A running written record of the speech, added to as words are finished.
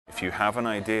if you have an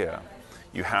idea,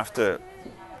 you have to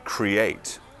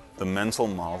create the mental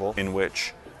model in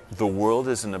which the world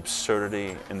is an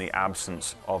absurdity in the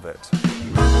absence of it.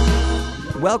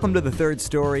 Welcome to The Third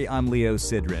Story. I'm Leo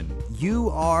Sidran.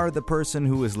 You are the person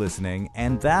who is listening,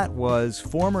 and that was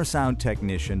former sound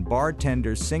technician,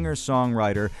 bartender,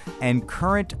 singer-songwriter, and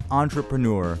current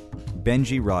entrepreneur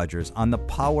Benji Rogers on the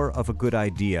power of a good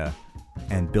idea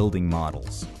and building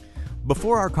models.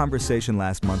 Before our conversation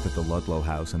last month at the Ludlow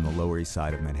House on the Lower East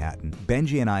Side of Manhattan,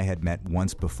 Benji and I had met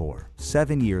once before.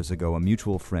 7 years ago, a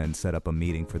mutual friend set up a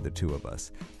meeting for the two of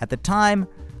us. At the time,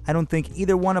 I don't think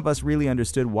either one of us really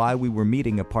understood why we were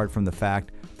meeting apart from the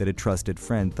fact that a trusted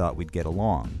friend thought we'd get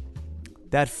along.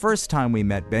 That first time we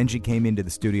met, Benji came into the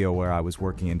studio where I was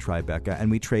working in Tribeca, and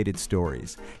we traded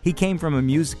stories. He came from a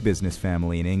music business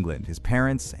family in England. His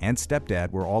parents and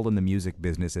stepdad were all in the music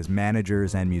business as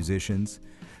managers and musicians.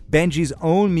 Benji's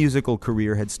own musical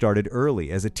career had started early,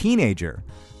 as a teenager.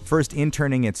 First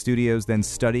interning at studios, then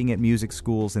studying at music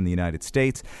schools in the United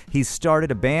States. He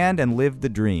started a band and lived the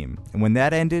dream. And when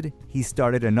that ended, he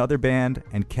started another band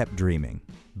and kept dreaming.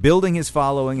 Building his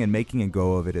following and making a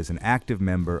go of it as an active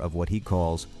member of what he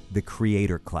calls the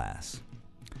creator class.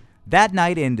 That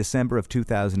night in December of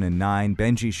 2009,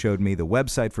 Benji showed me the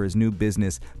website for his new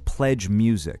business, Pledge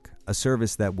Music, a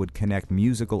service that would connect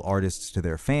musical artists to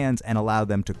their fans and allow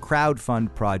them to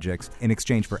crowdfund projects in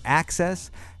exchange for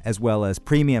access as well as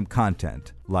premium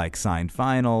content, like signed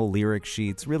vinyl, lyric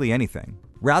sheets, really anything.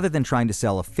 Rather than trying to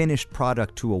sell a finished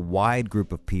product to a wide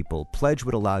group of people, Pledge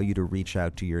would allow you to reach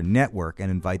out to your network and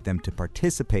invite them to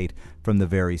participate from the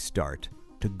very start,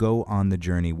 to go on the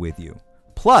journey with you.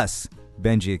 Plus,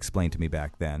 Benji explained to me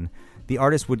back then, the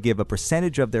artist would give a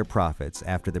percentage of their profits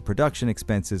after the production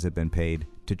expenses had been paid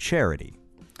to charity.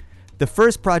 The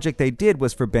first project they did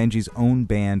was for Benji's own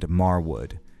band,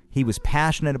 Marwood. He was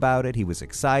passionate about it, he was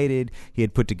excited, he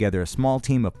had put together a small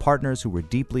team of partners who were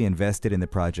deeply invested in the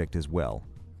project as well.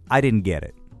 I didn't get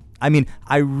it.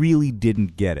 I really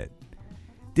didn't get it.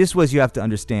 This was, you have to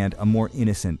understand, a more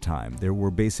innocent time. There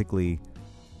were basically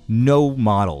no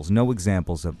models, no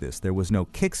examples of this. There was no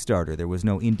Kickstarter, there was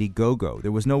no Indiegogo,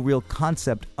 there was no real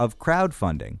concept of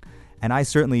crowdfunding. And I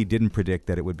certainly didn't predict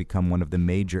that it would become one of the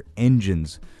major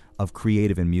engines of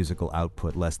creative and musical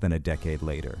output less than a decade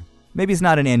later. Maybe it's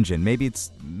not an engine, maybe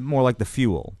it's more like the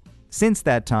fuel. Since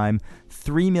that time,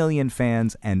 3 million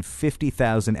fans and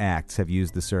 50,000 acts have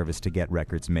used the service to get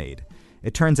records made.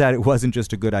 It turns out it wasn't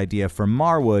just a good idea for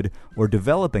Marwood or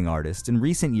developing artists. In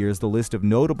recent years, the list of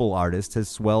notable artists has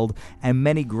swelled, and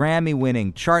many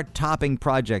Grammy-winning, chart-topping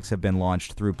projects have been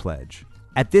launched through Pledge.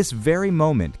 At this very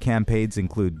moment, campaigns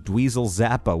include Dweezil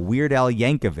Zappa, Weird Al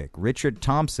Yankovic, Richard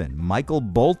Thompson, Michael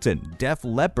Bolton, Def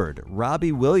Leppard,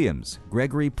 Robbie Williams,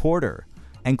 Gregory Porter,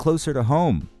 and closer to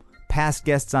home, past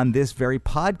guests on this very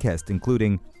podcast,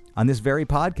 including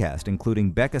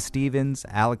Becca Stevens,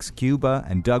 Alex Cuba,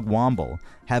 and Doug Womble,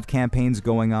 have campaigns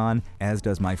going on, as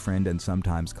does my friend and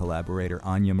sometimes collaborator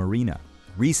Anya Marina.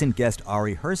 Recent guest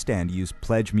Ari Herstand used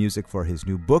Pledge Music for his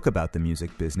new book about the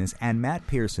music business, and Matt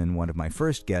Pearson, one of my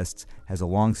first guests, has a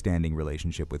long-standing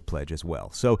relationship with Pledge as well,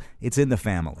 so it's in the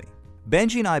family.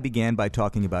 Benji and I began by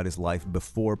talking about his life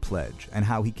before Pledge and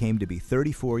how he came to be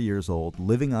 34 years old,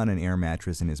 living on an air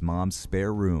mattress in his mom's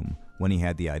spare room when he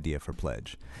had the idea for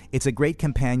Pledge. It's a great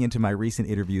companion to my recent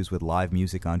interviews with live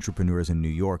music entrepreneurs in New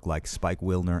York like Spike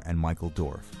Wilner and Michael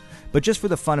Dorf. But just for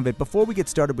the fun of it, before we get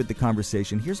started with the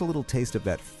conversation, here's a little taste of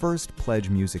that first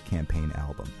Pledge Music campaign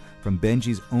album from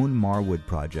Benji's own Marwood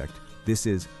project. This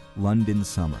is London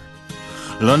Summer.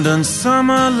 London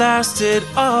summer lasted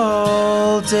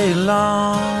all day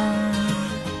long.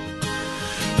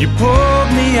 You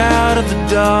pulled me out of the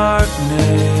darkness.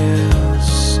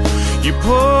 You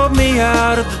pulled me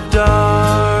out of the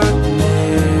darkness.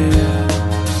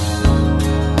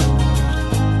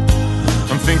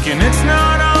 I'm thinking it's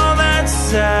not all that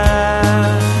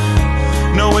sad.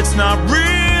 No, it's not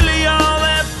really all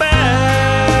that bad.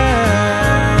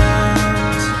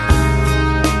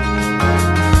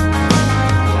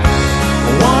 I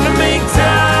wanna make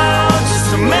doubt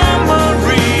just a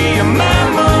memory,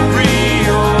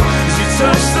 oh, as you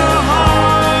touch the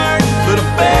heart,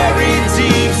 little buried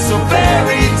deep, so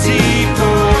very deep,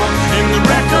 oh, in the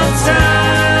wreck of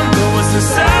time, that was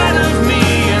inside of me,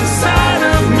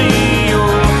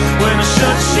 oh, when I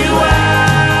shut you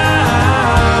out,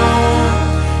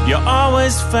 you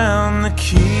always found the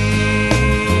key.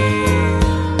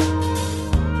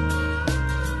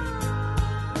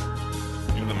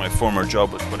 My former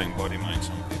job was putting body minds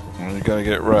on people. Well, you gotta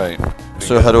get it right.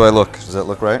 So how do I look? Does that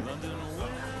look right?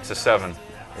 It's a 7.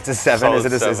 It's a 7. Solid Is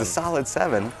it? Is a 7. solid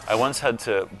 7. I once had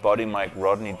to body mic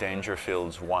Rodney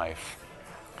Dangerfield's wife,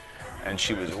 and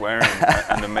she was wearing,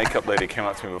 and the makeup lady came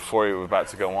up to me before he was about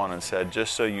to go on and said,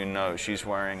 just so you know, she's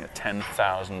wearing a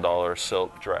 $10,000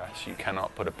 silk dress. You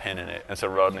cannot put a pin in it. And so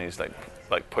Rodney's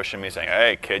like pushing me, saying,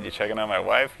 hey kid, you checking out my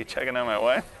wife? You checking out my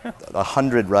wife?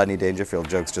 100 Rodney Dangerfield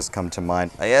jokes just come to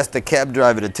mind. I asked the cab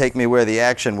driver to take me where the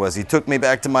action was. He took me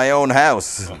back to my own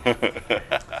house.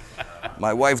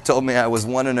 My wife told me I was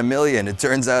 1 in a million. It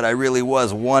turns out I really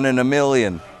was 1 in a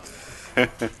million.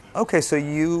 Okay, so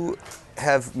you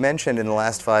have mentioned in the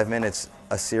last 5 minutes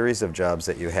a series of jobs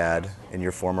that you had in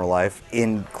your former life,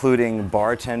 including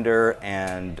bartender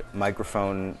and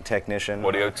microphone technician.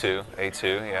 Audio 2,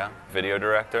 A2, yeah. Video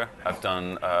director. I've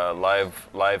done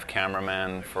live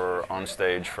cameraman for on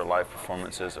stage for live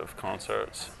performances of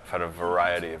concerts. I've had a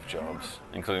variety of jobs,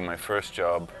 including my first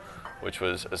job, which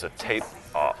was as a tape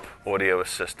op audio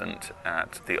assistant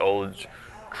at the old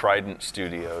Trident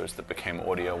Studios that became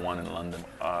Audio 1 in London.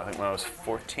 I think when I was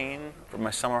 14 for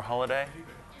my summer holiday,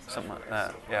 something like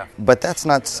that, yeah. But that's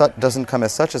doesn't come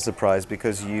as such a surprise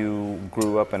because you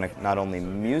grew up in a not only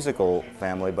musical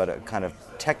family, but a kind of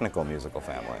technical musical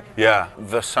family. Yeah,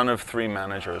 the son of 3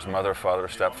 managers, mother, father,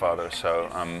 stepfather. So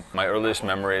my earliest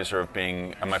memories are of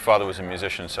being, and my father was a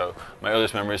musician, so my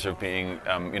earliest memories are of being,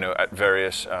 at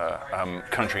various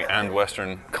country and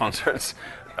Western concerts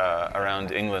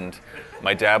around England.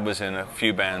 My dad was in a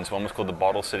few bands. One was called the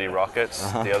Bottle City Rockets.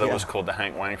 The other was called the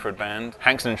Hank Wangford Band.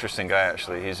 Hank's an interesting guy,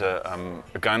 actually. He's a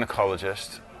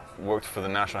gynecologist, worked for the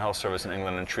National Health Service in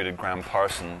England and treated Graham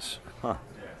Parsons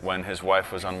when his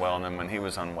wife was unwell and then when he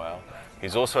was unwell.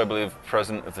 He's also, I believe,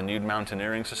 president of the Nude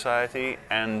Mountaineering Society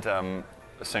and a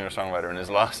singer-songwriter. And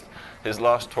his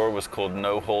last tour was called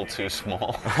No Hole Too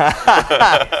Small.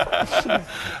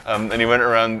 And he went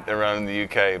around the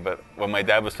UK. But when my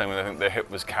dad was telling me, I think their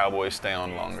hit was Cowboys Stay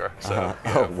On Longer. So,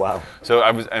 Oh, wow. So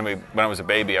when I was a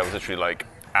baby, I was literally like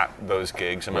at those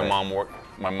gigs. And my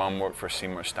mom worked for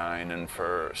Seymour Stein and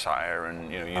for Sire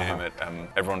and you name it.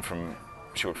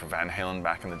 She worked for Van Halen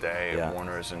back in the day at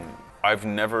Warner's, and I've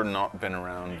never not been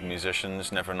around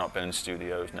musicians, never not been in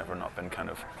studios, never not been kind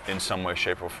of in some way,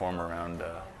 shape, or form around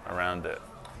it.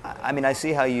 I mean, I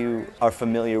see how you are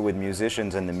familiar with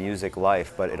musicians and the music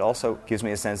life, but it also gives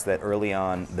me a sense that early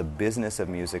on, the business of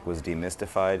music was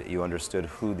demystified. You understood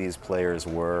who these players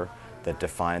were that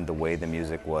defined the way the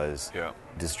music was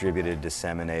distributed,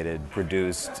 disseminated,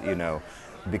 produced,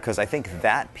 because I think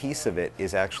that piece of it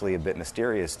is actually a bit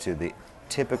mysterious to the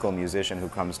typical musician who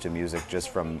comes to music just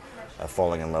from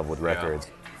falling in love with records.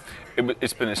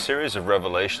 It's been a series of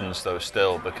revelations, though,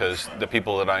 still, because the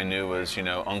people that I knew as,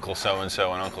 Uncle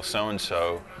So-and-so and Uncle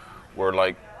So-and-so were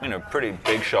like, pretty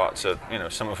big shots at,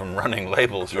 some of them running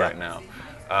labels right now.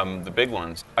 The big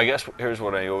ones. I guess here's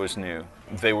what I always knew.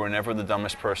 They were never the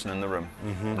dumbest person in the room.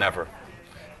 Never.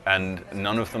 And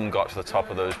none of them got to the top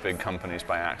of those big companies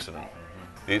by accident.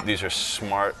 These are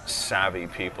smart, savvy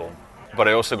people. But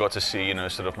I also got to see,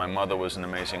 sort of my mother was an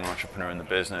amazing entrepreneur in the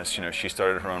business. She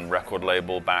started her own record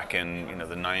label back in,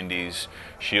 the 90s.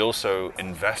 She also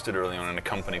invested early on in a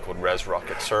company called Res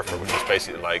Rocket Surfer, which is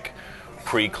basically like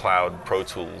pre-cloud Pro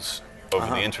Tools over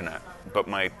the internet. But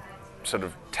my sort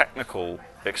of technical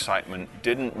excitement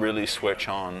didn't really switch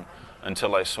on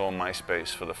until I saw MySpace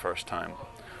for the first time.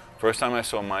 First time I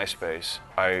saw MySpace,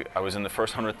 I was in the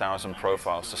first 100,000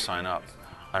 profiles to sign up.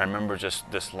 And I remember just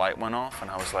this light went off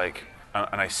and I was like,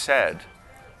 and I said,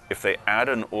 if they add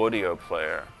an audio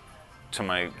player to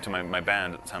my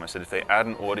band at the time, I said, if they add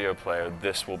an audio player,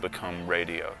 this will become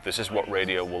radio. This is what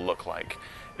radio will look like.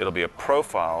 It'll be a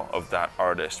profile of that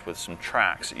artist with some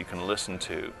tracks that you can listen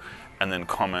to, and then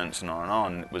comments and on and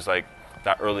on. It was like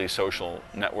that early social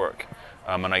network.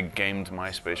 And I gamed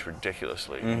MySpace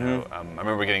ridiculously. I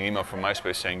remember getting an email from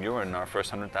MySpace saying, "You were in our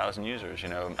first 100,000 users."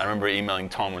 I remember emailing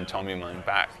Tom and Tom emailing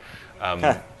back.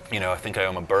 I think I owe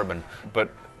him a bourbon.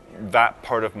 But that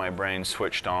part of my brain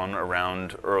switched on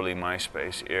around early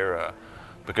MySpace era,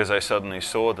 because I suddenly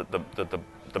saw that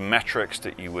the metrics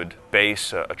that you would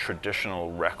base a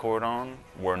traditional record on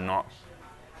were not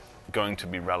going to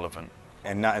be relevant.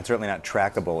 And certainly not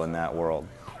trackable in that world.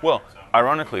 Well,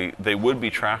 ironically, they would be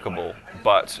trackable,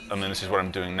 but, this is what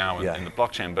I'm doing now in the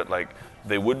blockchain, but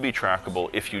they would be trackable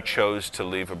if you chose to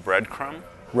leave a breadcrumb.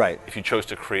 Right. If you chose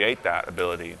to create that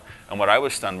ability. And what I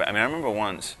was stunned by, I remember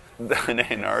once, an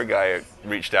A&R guy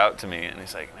reached out to me and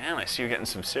he's like, "Man, I see you're getting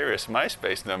some serious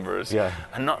MySpace numbers." Yeah.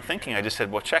 And not thinking, I just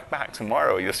said, "Well, check back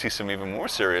tomorrow, you'll see some even more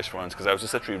serious ones," because I was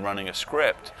just literally running a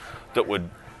script that would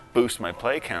boost my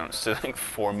play counts to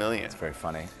 4 million. It's very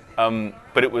funny.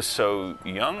 But it was so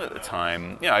young at the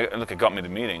time. Yeah, look, it got me the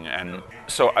meeting. And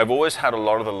so I've always had a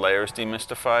lot of the layers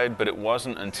demystified, but it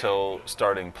wasn't until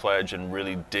starting Pledge and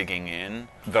really digging in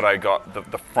that I got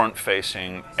the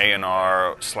front-facing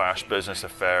A&R / business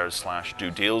affairs /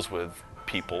 do deals with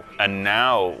people. And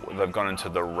now they've gone into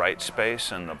the right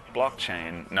space and the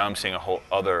blockchain. Now I'm seeing a whole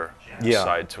other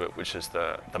side to it, which is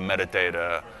the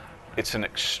metadata. It's an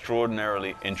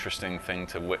extraordinarily interesting thing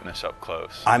to witness up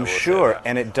close. I'm sure,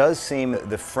 and it does seem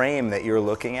the frame that you're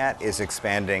looking at is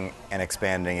expanding and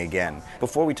expanding again.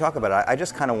 Before we talk about it, I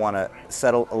just kind of want to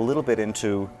settle a little bit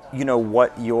into,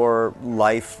 what your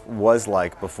life was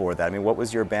like before that. I mean, what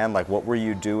was your band like? What were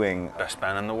you doing? Best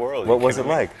band in the world. What was it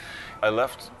like? I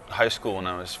left high school when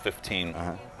I was 15,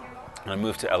 and I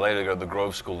moved to LA to go to the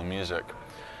Grove School of Music.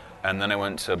 And then I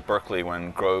went to Berkeley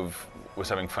when Grove was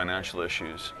having financial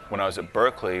issues. When I was at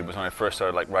Berkeley was when I first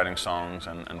started writing songs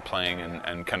and playing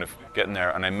and kind of getting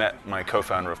there. And I met my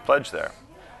co-founder of Pledge there,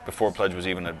 before Pledge was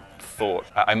even a thought.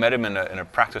 I met him in a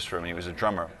practice room. He was a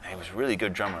drummer. He was a really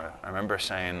good drummer. I remember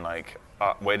saying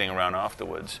waiting around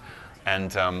afterwards.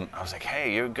 And I was like,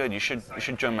 hey, you're good. You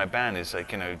should join my band. He's like,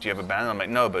 do you have a band? I'm like,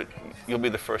 no, but you'll be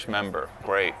the first member.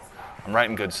 Great. I'm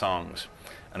writing good songs.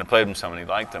 And I played him some and he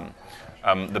liked them.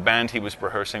 The band he was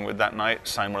rehearsing with that night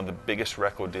signed one of the biggest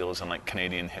record deals in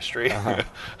Canadian history.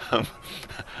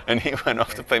 And he went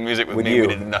off to play music with me. We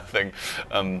did nothing.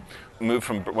 Went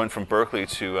from Berkeley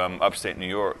to upstate New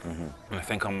York. And I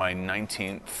think on my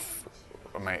 19th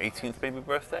or my 18th maybe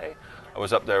birthday, I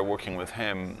was up there working with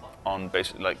him on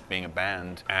basically being a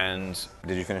band. And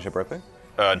did you finish at Berkeley?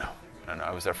 No,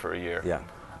 I was there for a year. Yeah.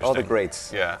 All the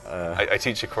greats. Yeah, I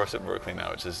teach a course at Berkeley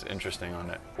now, which is interesting on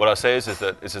it. What I'll say is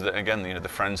that again, the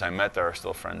friends I met there are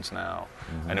still friends now,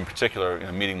 and in particular,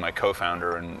 meeting my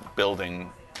co-founder and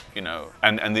building,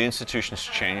 and the institution's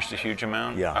changed a huge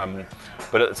amount. Yeah.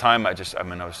 But at the time, I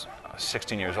was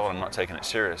 16 years old. I'm not taking it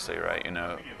seriously, right?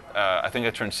 I think I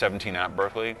turned 17 at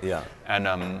Berkeley. Yeah.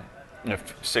 And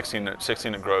 16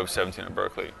 at Grove, 17 at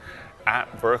Berkeley.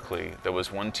 At Berkeley, there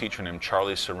was one teacher named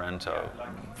Charlie Sorrento,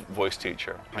 voice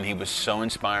teacher, and he was so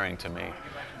inspiring to me.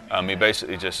 He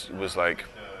basically just was like,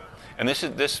 and this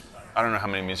I don't know how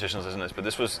many musicians listen to this, but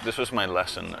this was my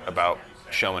lesson about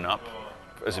showing up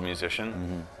as a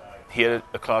musician. He had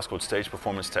a class called Stage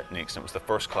Performance Techniques, and it was the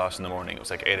first class in the morning. It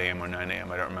was 8 a.m. or 9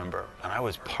 a.m., I don't remember. And I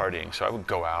was partying, so I would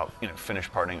go out, finish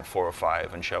partying at 4 or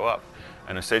 5 and show up.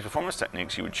 And in Stage Performance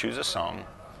Techniques, you would choose a song,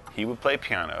 he would play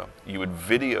piano, you would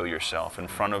video yourself in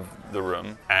front of the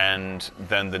room, and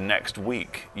then the next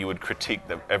week, you would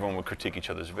everyone would critique each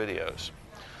other's videos.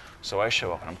 So I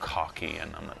show up and I'm cocky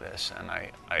and I'm like this, and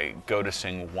I go to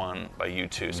sing One by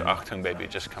U2, so Achtung Baby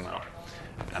had just come out,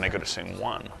 and I go to sing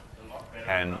One.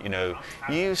 And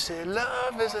you say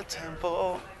love is a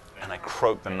temple, and I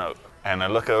croak the note. And I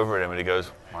look over at him and he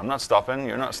goes, well, I'm not stopping,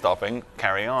 you're not stopping,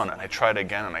 carry on. And I tried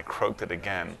again and I croaked it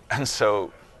again. And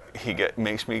so he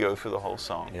makes me go through the whole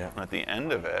song. Yeah. And at the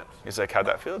end of it, he's like, how'd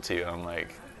that feel to you? And I'm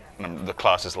like, the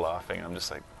class is laughing. And I'm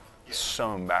just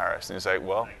so embarrassed. And he's like,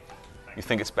 well, you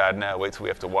think it's bad now, wait till we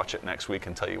have to watch it next week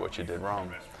and tell you what you did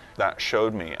wrong. That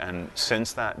showed me, and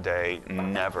since that day,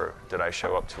 never did I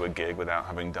show up to a gig without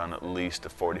having done at least a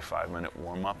 45-minute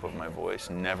warm-up of my voice.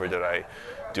 Never did I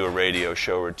do a radio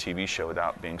show or a TV show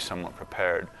without being somewhat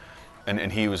prepared.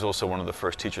 And he was also one of the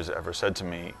first teachers that ever said to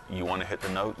me, you want to hit the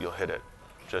note, you'll hit it.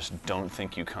 Just don't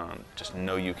think you can't. Just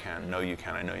know you can, know you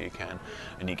can, I know you can.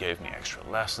 And he gave me extra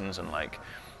lessons and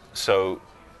so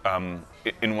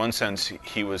in one sense,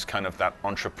 he was kind of that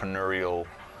entrepreneurial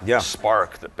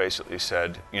spark that basically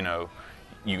said, you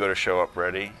got to show up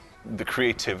ready. The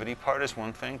creativity part is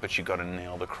one thing, but you got to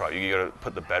nail the crowd. You got to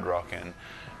put the bedrock in.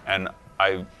 And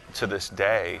to this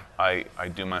day, I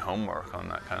do my homework on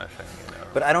that kind of thing.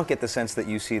 But I don't get the sense that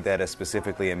you see that as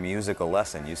specifically a musical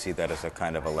lesson. You see that as a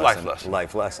kind of a lesson.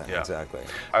 Life lesson, yeah. Exactly.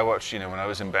 I watched, when I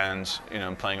was in bands,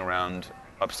 playing around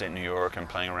upstate New York and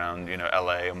playing around,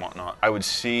 LA and whatnot, I would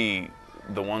see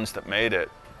the ones that made it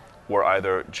were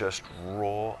either just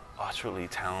raw, utterly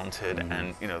talented,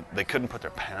 and they couldn't put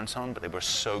their pants on, but they were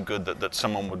so good that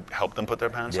someone would help them put their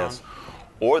pants on.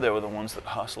 Or they were the ones that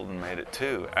hustled and made it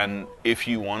too. And if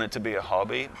you want it to be a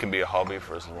hobby, it can be a hobby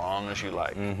for as long as you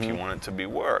like. If you want it to be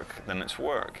work, then it's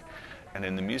work. And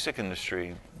in the music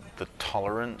industry, the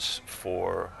tolerance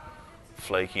for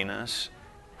flakiness,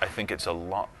 I think it's a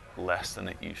lot less than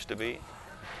it used to be.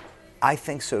 I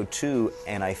think so too,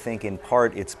 and I think in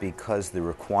part it's because the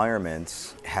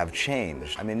requirements have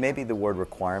changed. I mean, maybe the word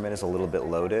requirement is a little bit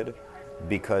loaded,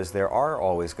 because there are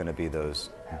always going to be those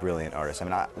brilliant artists. I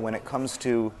mean, when it comes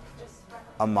to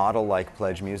a model like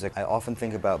Pledge Music, I often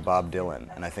think about Bob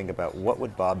Dylan, and I think about what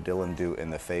would Bob Dylan do in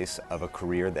the face of a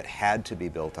career that had to be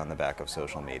built on the back of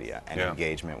social media and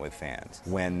engagement with fans.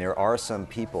 When there are some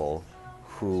people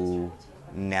who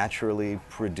naturally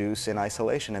produce in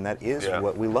isolation, and that is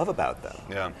what we love about them.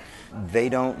 Yeah. They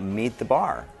don't meet the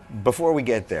bar. Before we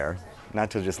get there, not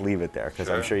to just leave it there, because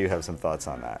I'm sure you have some thoughts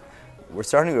on that. We're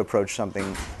starting to approach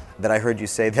something that I heard you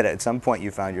say that at some point you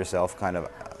found yourself kind of,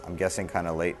 I'm guessing kind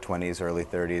of late 20s, early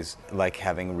 30s, like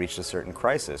having reached a certain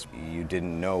crisis. You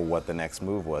didn't know what the next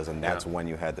move was, and that's when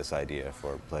you had this idea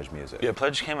for Pledge Music. Yeah,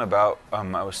 Pledge came about,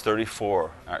 I was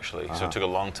 34 actually, so it took a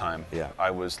long time. Yeah.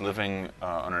 I was living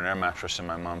on an air mattress in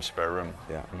my mom's spare room.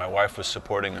 Yeah. My wife was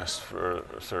supporting us for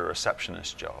a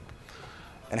receptionist job.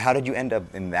 And how did you end up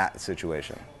in that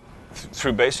situation?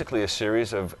 Through basically a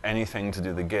series of anything to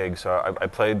do the gig. So I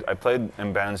played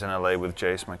in bands in LA with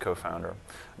Jace, my co-founder.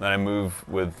 Then I moved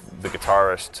with the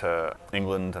guitarist to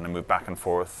England, and I moved back and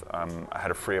forth. I had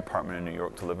a free apartment in New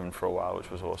York to live in for a while, which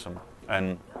was awesome.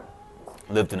 And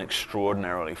lived an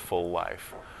extraordinarily full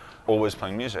life, always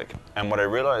playing music. And what I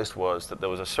realized was that there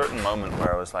was a certain moment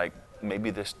where I was like, maybe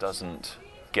this doesn't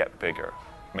get bigger.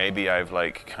 Maybe I've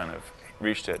like kind of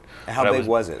reached it. And how big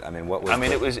was it? I mean, what was? I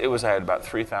mean, it was. I had about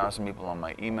 3,000 people on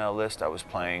my email list. I was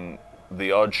playing.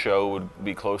 The odd show would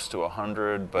be close to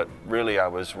 100, but really, I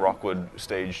was Rockwood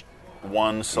stage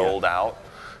 1 sold out,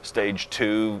 stage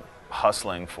 2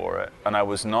 hustling for it, and I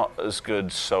was not as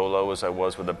good solo as I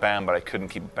was with a band, but I couldn't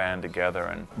keep a band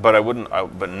together. But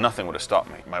nothing would have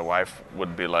stopped me. My wife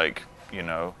would be like, you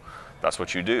know, that's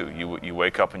what you do. You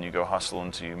wake up and you go hustle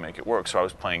until you make it work. So I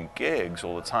was playing gigs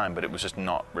all the time, but it was just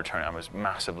not returning. I was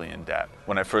massively in debt.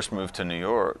 When I first moved to New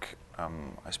York,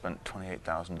 I spent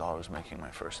 $28,000 making my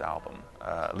first album.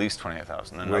 At least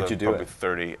 $28,000. Where'd you do probably it?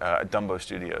 30 at Dumbo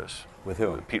Studios. With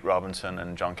who? With Pete Robinson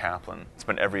and John Kaplan.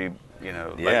 Spent every,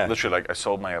 literally, like I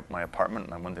sold my apartment,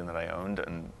 my one thing that I owned,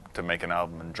 and to make an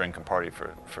album and drink and party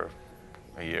for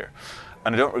a year.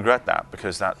 And I don't regret that,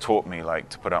 because that taught me like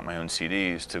to put out my own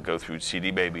CDs, to go through CD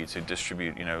Baby, to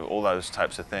distribute, you know, all those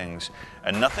types of things.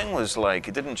 And nothing was like,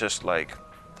 it didn't just like,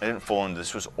 I didn't fall into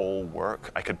this was all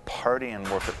work. I could party and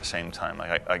work at the same time.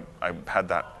 Like I had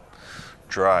that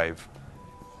drive.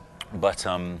 But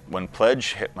when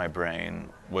Pledge hit my brain,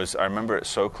 I remember it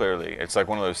so clearly. It's like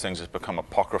one of those things that's become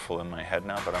apocryphal in my head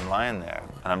now, but I'm lying there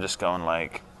and I'm just going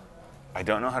like, I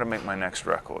don't know how to make my next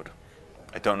record.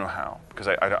 I don't know how, because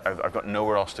I've got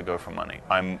nowhere else to go for money.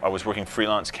 I was working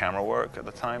freelance camera work at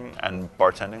the time and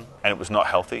bartending, and it was not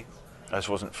healthy. I just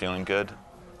wasn't feeling good.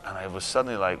 And I was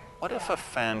suddenly like, what if a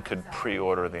fan could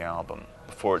pre-order the album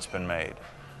before it's been made?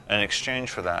 And in exchange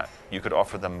for that, you could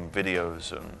offer them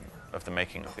videos of the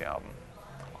making of the album.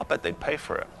 I'll bet they'd pay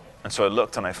for it. And so I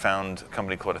looked and I found a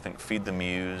company called, I think, Feed the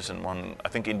Muse, and one, I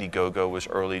think Indiegogo was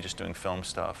early, just doing film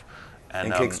stuff.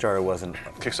 And Kickstarter wasn't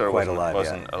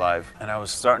alive. And I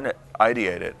was starting to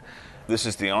ideate it. This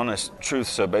is the honest truth.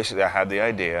 So basically I had the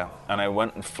idea, and I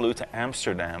went and flew to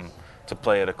Amsterdam to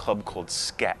play at a club called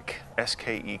Skek,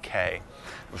 S-K-E-K.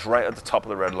 It was right at the top of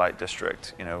the red light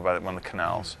district, you know, right one of the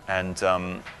canals. And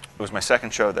it was my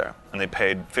second show there, and they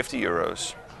paid 50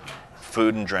 euros,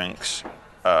 food and drinks,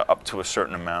 up to a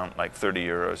certain amount, like 30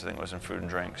 euros, I think it was in food and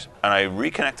drinks. And I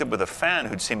reconnected with a fan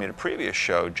who'd seen me at a previous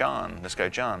show, John, this guy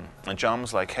John. And John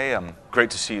was like, hey, great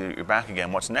to see you're back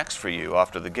again. What's next for you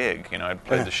after the gig? You know, I'd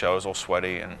played the show, I was all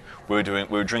sweaty, and we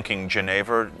were drinking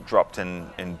Geneva, dropped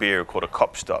in beer called a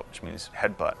Kopstop, which means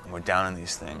headbutt. And we're down in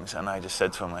these things. And I just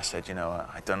said to him, I said, you know,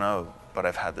 I don't know, but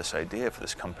I've had this idea for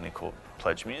this company called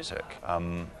Pledge Music.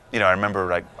 You know, I remember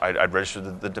like I'd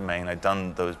registered the domain, I'd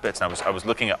done those bits, and I was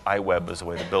looking at iWeb as a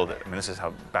way to build it. I mean, this is how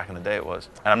back in the day it was.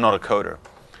 And I'm not a coder.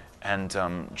 And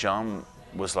John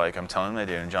was like, I'm telling him the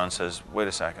idea, and John says, wait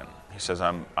a second. He says,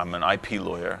 I'm an IP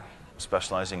lawyer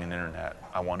specializing in internet.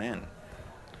 I want in.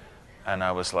 And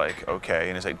I was like, okay.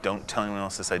 And he's like, don't tell anyone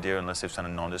else this idea unless they've signed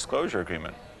a non-disclosure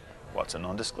agreement. What's a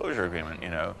non-disclosure agreement, you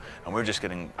know? And we're just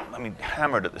getting,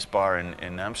 hammered at this bar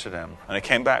in Amsterdam. And I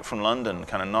came back from London,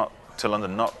 not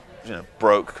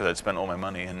broke, because I'd spent all my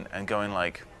money, and going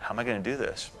like, how am I going to do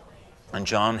this? And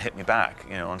John hit me back,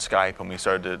 you know, on Skype, and we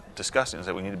started to discuss it. He was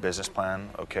like, we need a business plan.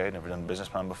 Okay, never done a business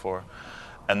plan before.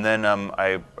 And then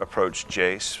I approached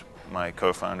Jace, my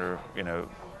co-founder, you know,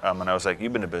 and I was like,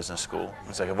 you've been to business school.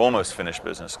 He's like, I've almost finished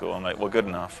business school. I'm like, well, good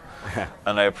enough.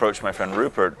 And I approached my friend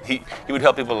Rupert. He would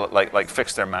help people like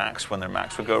fix their Macs when their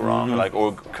Macs would go wrong,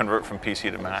 or convert from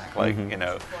PC to Mac, you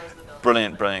know,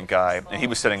 brilliant guy. And he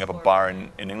was setting up a bar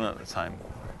in England at the time.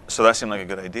 So that seemed like a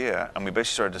good idea. And we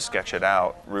basically started to sketch it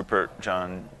out, Rupert,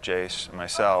 John, Jace, and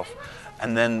myself.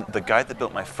 And then the guy that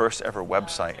built my first ever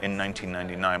website in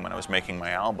 1999 when I was making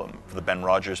my album for the Ben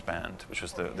Rogers band, which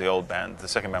was the old band, the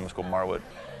second band was called Marwood.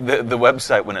 The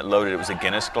website, when it loaded, it was a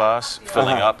Guinness glass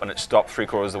filling up, and it stopped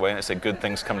 3/4 of the way, and it said, "Good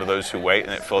things come to those who wait,"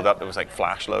 and it filled up. There was like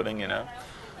flash loading, you know?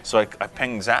 So I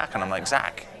pinged Zach, and I'm like,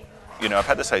 "Zach, you know, I've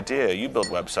had this idea, you build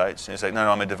websites." And he's like, no,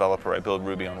 I'm a developer, I build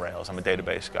Ruby on Rails, I'm a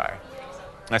database guy.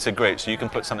 And I said, "Great, so you can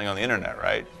put something on the internet,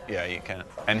 right?" "Yeah, you can."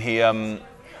 And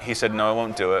he said, "No, I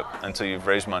won't do it until you've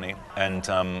raised money." And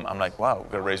I'm like, "Wow,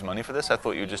 we've got to raise money for this? I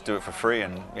thought you'd just do it for free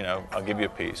and, you know, I'll give you a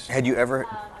piece." Had you ever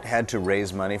had to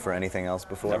raise money for anything else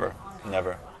before?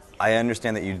 Never. I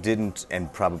understand that you didn't,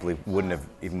 and probably wouldn't have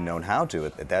even known how to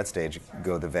at that stage,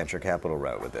 go the venture capital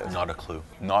route with this. Not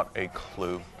a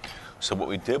clue. So what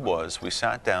we did was we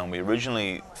sat down. We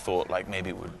originally thought like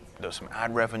maybe there was some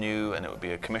ad revenue and it would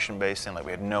be a commission-based thing. Like,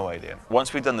 we had no idea.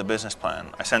 Once we'd done the business plan,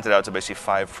 I sent it out to basically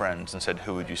 5 friends and said,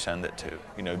 "Who would you send it to?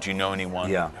 You know, do you know anyone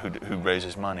who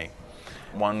raises money?"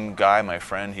 One guy, my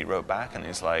friend, he wrote back and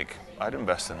he's like, "I'd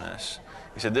invest in this."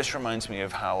 He said, "This reminds me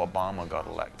of how Obama got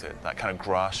elected, that kind of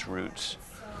grassroots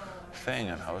thing."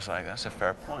 And I was like, "That's a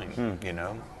fair point, you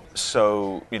know?"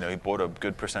 So, you know, he bought a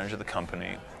good percentage of the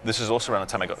company. This is also around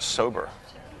the time I got sober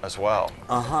as well.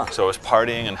 So I was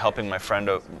partying and helping my friend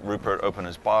Rupert open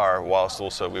his bar, whilst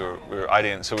also we were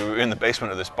ideating. So we were in the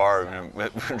basement of this bar, you know, we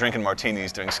were drinking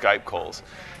martinis, doing Skype calls.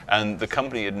 And the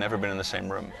company had never been in the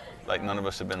same room. Like, none of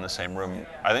us had been in the same room.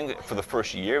 I think for the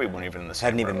first year we weren't even in the same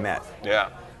room. Hadn't even met. Yeah.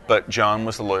 But John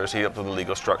was the lawyer, so he helped with the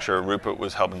legal structure. Rupert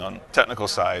was helping on technical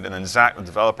side, and then Zach, the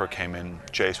developer, came in.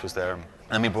 Jace was there. And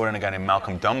then we brought in a guy named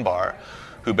Malcolm Dunbar,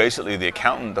 who basically, the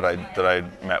accountant that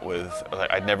I'd met with, like,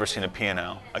 I'd never seen a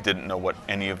P&L. I didn't know what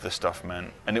any of this stuff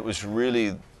meant. And it was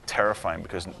really terrifying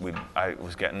because I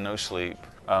was getting no sleep.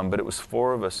 But it was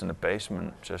 4 of us in the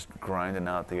basement just grinding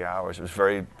out the hours. It was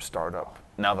very startup.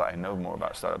 Now that I know more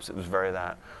about startups, it was very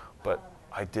that. But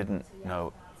I didn't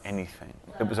know anything.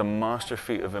 It was a master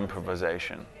feat of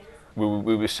improvisation.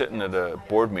 We were sitting at a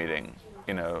board meeting,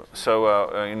 you know.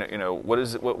 So you know, what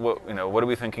is it? What you know? What are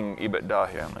we thinking EBITDA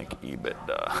here? I'm like,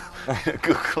 EBITDA,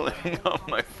 googling on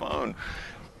my phone.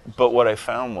 But what I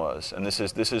found was, and this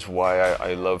is why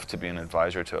I love to be an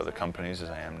advisor to other companies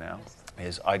as I am now,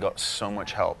 is I got so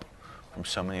much help from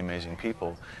so many amazing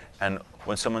people. And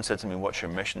when someone said to me, "What's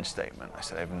your mission statement?" I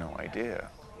said, "I have no idea."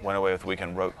 Went away with the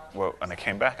weekend, wrote, and I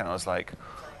came back and I was like,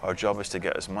 "Our job is to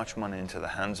get as much money into the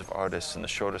hands of artists in the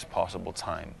shortest possible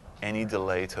time. Any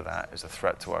delay to that is a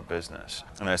threat to our business."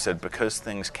 And I said, because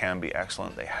things can be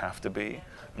excellent, they have to be.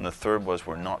 And the third was,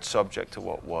 we're not subject to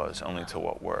what was, only to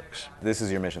what works. This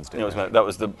is your mission statement. That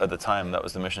was at the time, that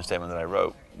was the mission statement that I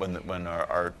wrote when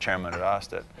our chairman had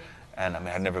asked it. And I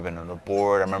mean, I'd never been on a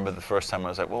board. I remember the first time I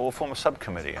was like, "Well, we'll form a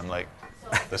subcommittee." I'm like,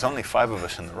 there's only 5 of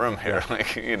us in the room here,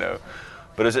 like, you know.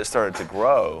 But as it started to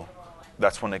grow,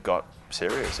 that's when it got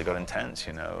serious, it got intense,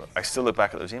 you know. I still look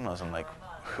back at those emails and I'm like,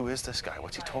 who is this guy?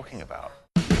 What's he talking about?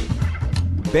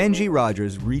 Benji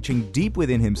Rogers reaching deep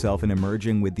within himself and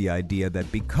emerging with the idea that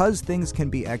because things can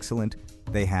be excellent,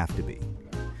 they have to be.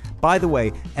 By the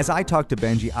way, as I talked to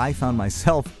Benji, I found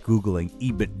myself Googling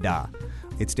EBITDA.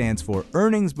 It stands for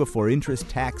Earnings Before Interest,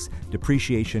 Tax,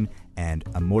 Depreciation, and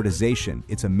Amortization.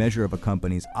 It's a measure of a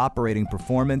company's operating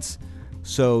performance.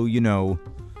 So, you know,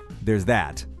 there's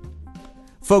that.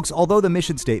 Folks, although the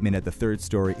mission statement at the third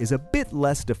story is a bit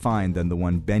less defined than the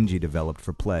one Benji developed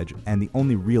for Pledge, and the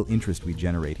only real interest we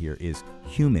generate here is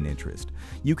human interest,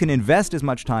 you can invest as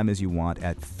much time as you want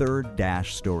at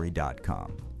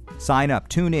third-story.com. Sign up,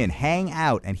 tune in, hang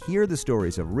out, and hear the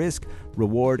stories of risk,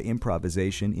 reward,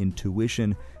 improvisation,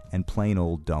 intuition, and plain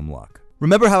old dumb luck.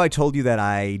 Remember how I told you that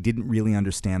I didn't really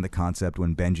understand the concept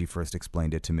when Benji first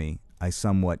explained it to me? I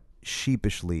somewhat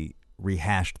sheepishly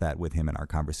rehashed that with him in our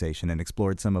conversation and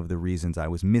explored some of the reasons I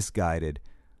was misguided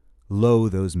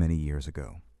those many years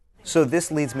ago. So this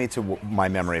leads me to my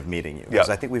memory of meeting you, because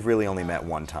I think we've really only met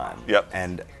one time. Yep.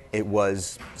 And it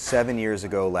was 7 years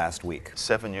ago last week.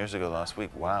 7 years ago last week,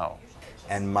 wow.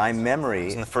 And my memory... It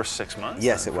was in the first 6 months?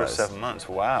 Yes, it was. Was. 7 months,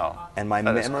 wow. And my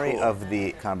that memory cool. of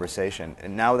the conversation,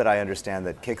 and now that I understand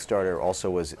that Kickstarter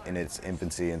also was in its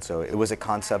infancy, and so it was a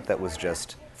concept that was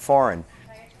just foreign,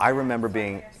 I remember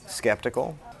being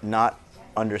skeptical, not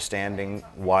understanding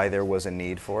why there was a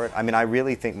need for it. I mean, I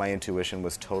really think my intuition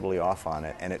was totally off on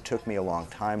it, and it took me a long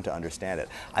time to understand it.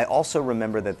 I also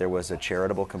remember that there was a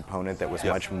charitable component that was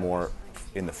much more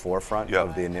in the forefront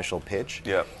of the initial pitch.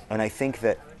 And I think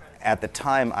that at the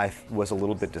time I was a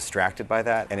little bit distracted by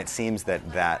that, and it seems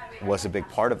that that was a big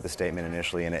part of the statement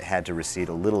initially, and it had to recede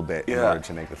a little bit in order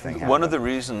to make the thing happen. One of the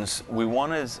reasons we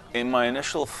wanted, in my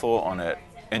initial thought on it,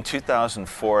 In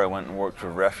 2004, I went and worked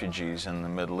with refugees in the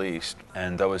Middle East,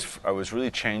 and I was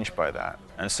really changed by that.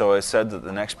 And so I said that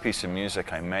the next piece of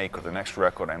music I make, or the next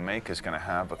record I make, is going to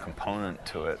have a component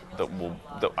to it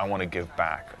that I want to give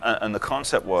back. And the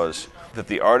concept was that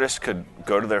the artist could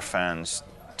go to their fans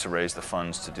to raise the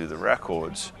funds to do the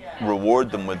records,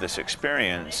 reward them with this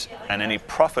experience, and any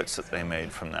profits that they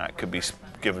made from that could be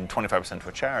given 25% to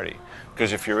a charity.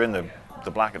 Because if you're in the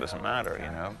black, it doesn't matter,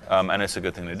 you know, and it's a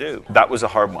good thing to do. That was a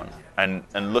hard one,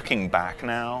 and looking back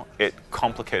now, it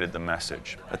complicated the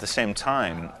message. At the same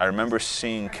time, I remember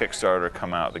seeing Kickstarter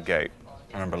come out the gate.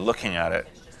 I remember looking at it,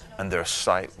 and their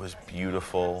site was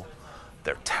beautiful.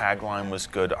 Their tagline was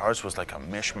good. Ours was like a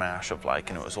mishmash of like,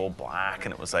 you know, it was all black,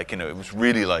 and it was like, you know, it was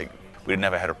really like, we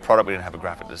never had a product, we didn't have a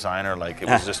graphic designer, like it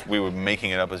was just, we were making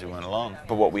it up as we went along.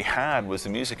 But what we had was the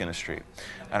music industry.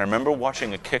 And I remember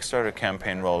watching a Kickstarter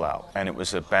campaign roll out, and it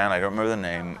was a band, I don't remember the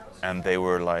name, and they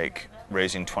were like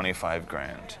raising 25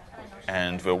 grand.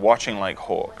 And we were watching like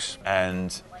hawks,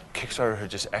 and Kickstarter had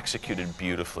just executed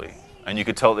beautifully. And you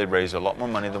could tell they'd raised a lot more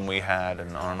money than we had,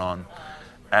 and on and on.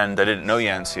 And I didn't know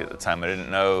Yancey at the time. I didn't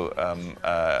know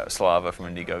Slava from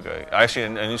Indiegogo.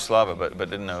 Actually, I knew Slava, but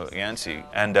didn't know Yancey.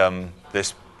 And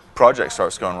this project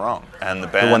starts going wrong. And the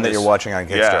band, the one that you're watching on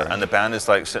Kickstarter. Yeah, and the band is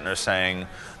like sitting there saying,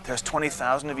 "There's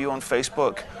 20,000 of you on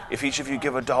Facebook. If each of you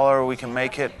give $1, we can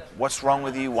make it. What's wrong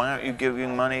with you? Why aren't you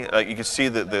giving money?" Like you could see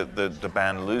the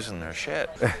band losing their shit.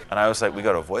 And I was like, we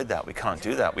got to avoid that. We can't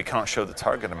do that. We can't show the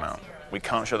target amount. We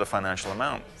can't show the financial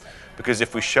amount. Because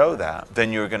if we show that,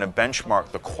 then you're going to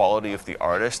benchmark the quality of the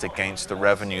artist against the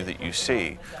revenue that you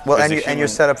see. Well, and you're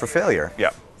set up for failure.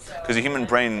 Yeah, because the human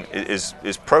brain is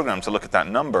programmed to look at that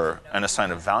number and assign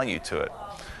a value to it.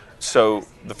 So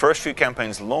the first few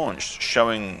campaigns launched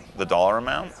showing the dollar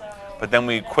amount, but then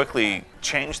we quickly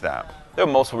changed that. There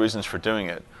were multiple reasons for doing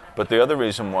it, but the other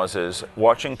reason is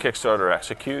watching Kickstarter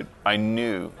execute, I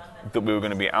knew that we were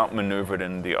going to be outmaneuvered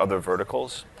in the other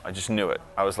verticals. I just knew it.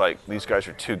 I was like, these guys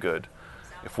are too good.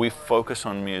 If we focus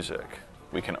on music,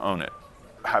 we can own it.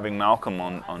 Having Malcolm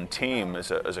on team as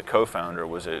a co-founder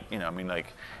was a, you know, I mean, like,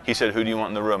 he said, "Who do you want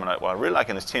in the room?" And I really like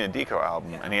in this Tina Deco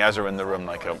album, and he has her in the room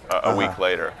like a week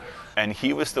later. And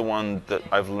he was the one that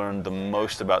I've learned the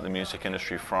most about the music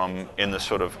industry from, in the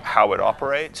sort of how it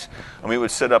operates. And we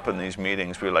would sit up in these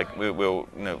meetings. We were like, we were, you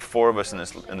know, 4 of us in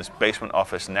this basement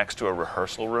office next to a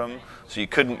rehearsal room. So you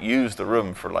couldn't use the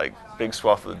room for like big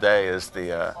swath of the day as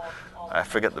the, I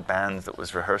forget the band that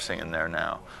was rehearsing in there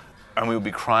now. And we would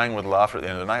be crying with laughter at the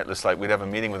end of the night. It's like we'd have a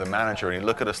meeting with a manager, and he'd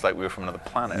look at us like we were from another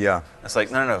planet. Yeah. It's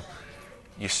like, no.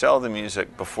 You sell the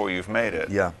music before you've made it.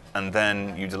 Yeah. And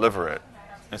then you deliver it.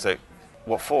 It's like,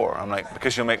 what for? I'm like,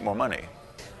 because you'll make more money.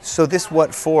 So this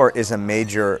what for is a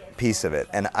major piece of it.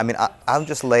 And I mean, I'll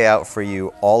just lay out for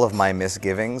you all of my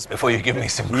misgivings. Before you give me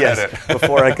some credit. Yes,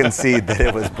 before I concede that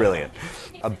it was brilliant.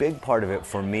 A big part of it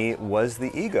for me was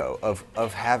the ego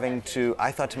of having to,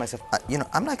 I thought to myself, you know,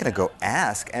 I'm not going to go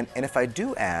ask. And if I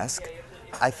do ask,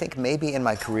 I think maybe in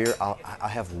my career I'll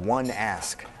have one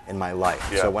ask in my life.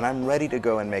 Yeah. So when I'm ready to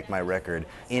go and make my record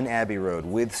in Abbey Road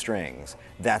with strings,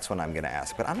 that's when I'm going to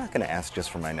ask. But I'm not going to ask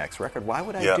just for my next record. Why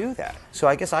would I do that? So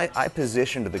I guess I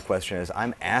positioned the question as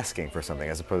I'm asking for something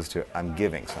as opposed to I'm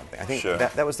giving something. I think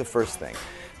that was the first thing.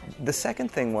 The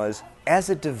second thing was, as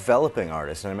a developing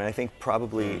artist, and I mean, I think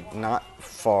probably not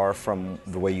far from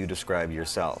the way you describe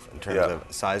yourself in terms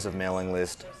of size of mailing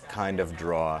list, kind of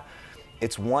draw,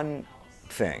 it's one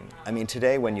thing. I mean,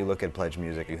 today when you look at Pledge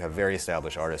Music, you have very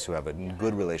established artists who have a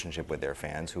good relationship with their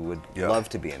fans, who would love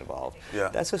to be involved.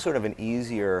 That's a sort of an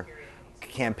easier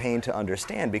campaign to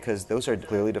understand because those are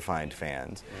clearly defined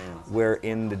fans. Where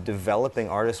in the developing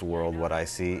artist world, what I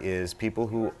see is people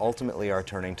who ultimately are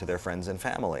turning to their friends and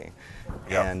family.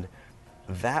 And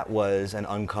that was an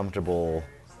uncomfortable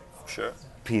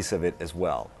piece of it as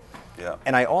well.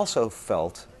 And I also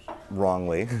felt,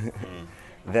 wrongly,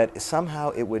 that somehow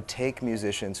it would take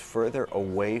musicians further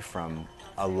away from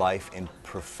a life in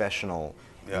professional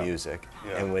music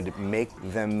and would make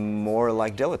them more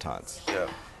like dilettantes.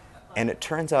 And it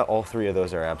turns out all 3 of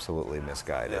those are absolutely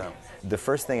misguided. The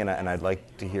first thing, and I'd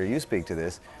like to hear you speak to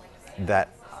this,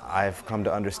 that I've come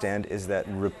to understand is that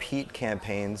repeat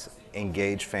campaigns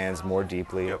engage fans more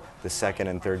deeply. The second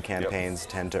and third campaigns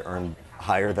tend to earn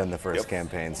higher than the first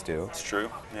campaigns do. It's true,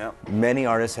 Many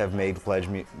artists have made Pledge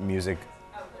Music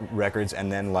records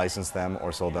and then licensed them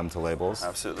or sold them to labels.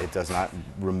 Absolutely. It does not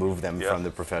remove them from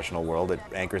the professional world. It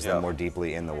anchors them more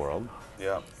deeply in the world.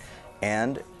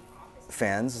 And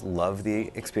fans love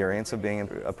the experience of being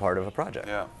a part of a project.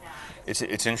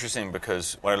 It's interesting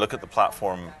because when I look at the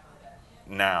platform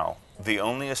now, the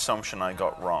only assumption I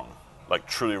got wrong like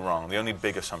truly wrong, the only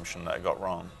big assumption that I got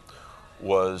wrong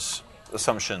was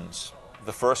assumptions.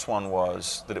 The first one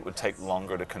was that it would take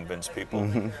longer to convince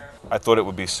people. I thought it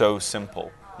would be so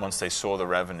simple once they saw the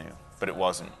revenue, but it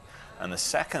wasn't. And the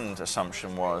second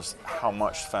assumption was how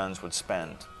much fans would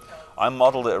spend. I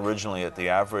modeled it originally at the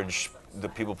average, the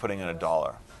people putting in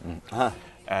 $1.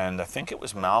 And I think it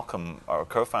was Malcolm, our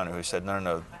co-founder, who said,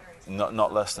 no,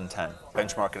 not less than 10.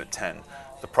 Benchmark it at 10.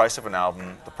 The price of an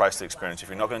album, the price of the experience. If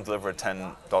you're not going to deliver a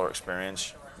 $10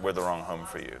 experience, we're the wrong home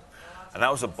for you. And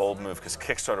that was a bold move because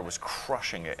Kickstarter was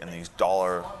crushing it in these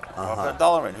dollar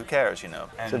in, who cares, you know?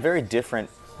 It's a very different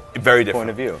point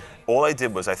of view. All I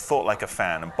did was I thought like a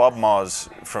fan. And Bob Moz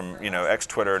from,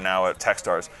 ex-Twitter, now at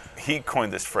Techstars, he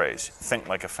coined this phrase, think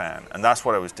like a fan. And that's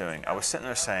what I was doing. I was sitting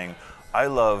there saying, I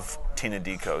love Tina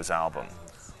Dico's album.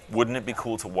 Wouldn't it be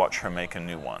cool to watch her make a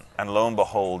new one? And lo and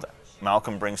behold,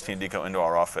 Malcolm brings Tina Dico into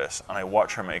our office, and I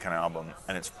watch her make an album,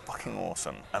 and it's fucking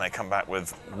awesome. And I come back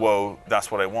with, whoa,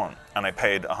 that's what I want. And I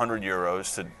paid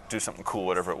 €100 to do something cool,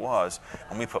 whatever it was,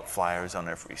 and we put flyers on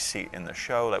every seat in the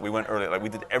show. Like, we went early, like, we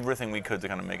did everything we could to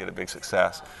kind of make it a big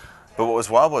success. But what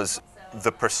was wild was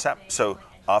the So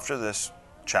after this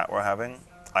chat we're having,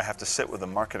 I have to sit with a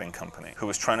marketing company who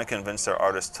was trying to convince their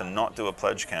artists to not do a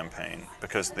pledge campaign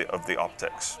because of the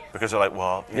optics. Because they're like,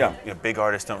 well, big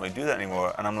artists don't really do that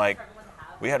anymore. And I'm like,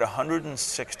 we had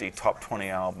 160 top 20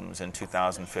 albums in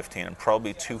 2015 and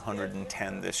probably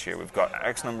 210 this year. We've got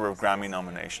X number of Grammy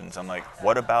nominations. I'm like,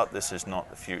 what about this is not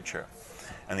the future?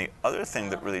 And the other thing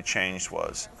that really changed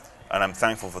was, and I'm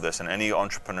thankful for this, and any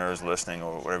entrepreneurs listening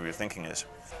or whatever you're thinking is,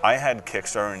 I had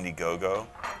Kickstarter and Indiegogo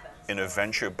in a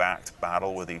venture-backed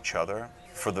battle with each other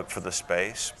for the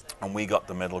space, and we got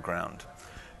the middle ground.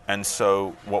 And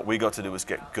so what we got to do was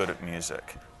get good at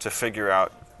music, to figure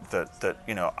out that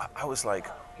I was like,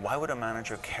 why would a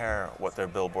manager care what their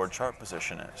Billboard chart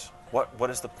position is? What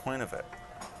is the point of it?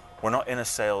 We're not in a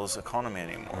sales economy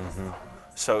anymore.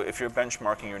 So if you're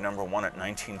benchmarking your number one at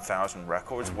 19,000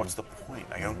 records, what's the point?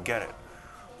 I don't get it.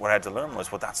 What I had to learn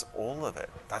was, well, that's all of it.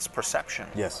 That's perception.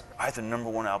 Yes. I had the number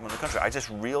one album in the country. I just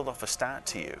reeled off a stat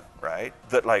to you, right?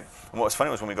 That and what was funny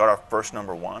was when we got our first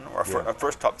number one, or our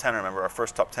first top 10, I remember our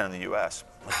first top 10 in the US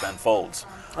was Ben Folds.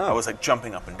 I was like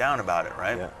jumping up and down about it,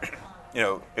 right?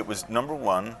 Yeah. It was number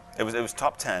one, it was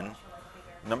top 10,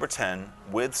 number 10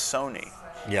 with Sony.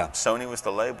 Yeah. Sony was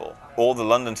the label. All the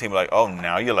London team were like, oh,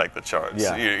 now you like the charts.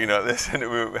 Yeah. This, and we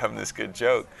were having this good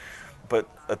joke. But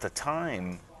at the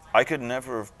time, I could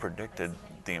never have predicted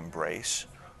the embrace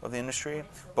of the industry,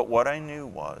 but what I knew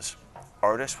was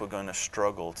artists were going to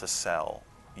struggle to sell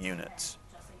units.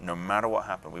 No matter what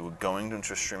happened, we were going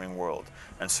into a streaming world.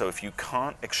 And so if you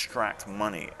can't extract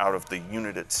money out of the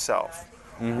unit itself,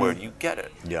 where do you get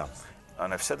it? Yeah.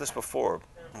 And I've said this before,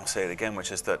 I'll say it again,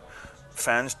 which is that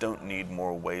fans don't need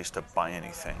more ways to buy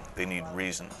anything. They need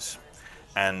reasons.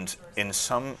 And in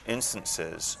some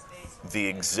instances, the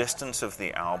existence of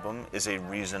the album is a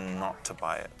reason not to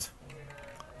buy it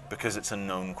because it's a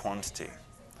known quantity.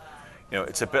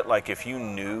 It's a bit like if you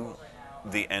knew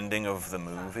the ending of the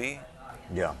movie,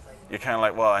 you're kind of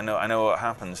like, well, I know what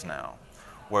happens now.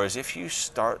 Whereas if you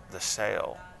start the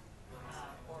sale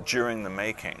during the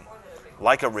making,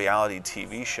 like a reality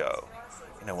TV show,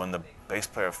 when the bass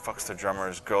player fucks the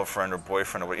drummer's girlfriend or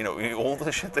boyfriend, or all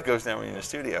the shit that goes down when you're in the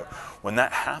studio, when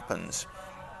that happens,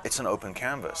 it's an open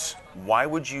canvas. Why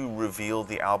would you reveal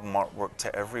the album artwork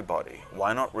to everybody?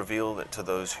 Why not reveal it to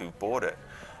those who bought it?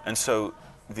 And so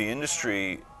the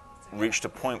industry reached a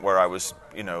point where I was,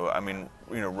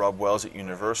 Rob Wells at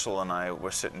Universal and I were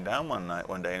sitting down one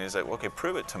day, and he's like, well, okay,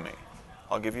 prove it to me.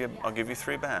 I'll give you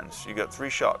 3 bands. You got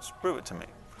 3 shots. Prove it to me.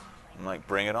 I'm like,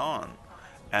 bring it on.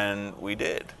 And we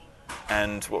did.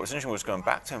 And what was interesting was going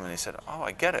back to him, and he said, oh,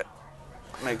 I get it.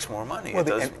 Makes more money. Well,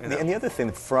 and the other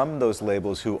thing from those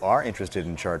labels who are interested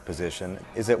in chart position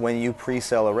is that when you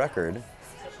pre-sell a record,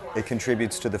 it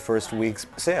contributes to the first week's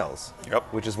sales,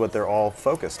 which is what they're all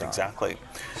focused on. Exactly.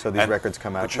 So these records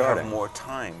come out charting. But you have more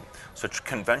time. So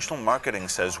conventional marketing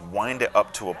says wind it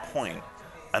up to a point,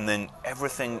 and then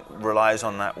everything relies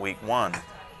on that week one.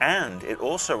 And it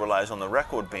also relies on the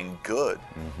record being good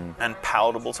and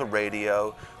palatable to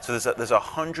radio. So there's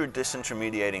 100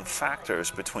 disintermediating factors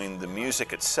between the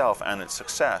music itself and its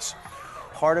success.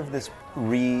 Part of this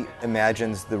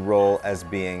reimagines the role as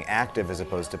being active as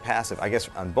opposed to passive, I guess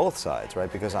on both sides,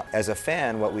 right? Because as a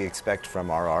fan, what we expect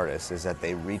from our artists is that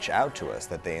they reach out to us,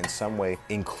 that they in some way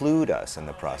include us in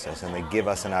the process, and they give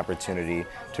us an opportunity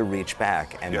to reach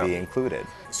back and be included.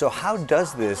 So how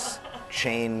does this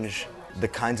change the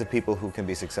kinds of people who can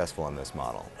be successful in this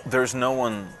model? There's no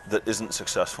one that isn't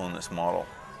successful in this model.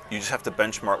 You just have to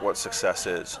benchmark what success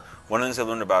is. One of the things I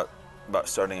learned about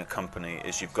starting a company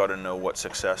is you've got to know what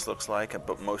success looks like,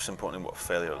 but most importantly, what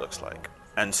failure looks like.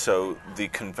 And so the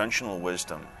conventional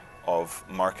wisdom of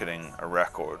marketing a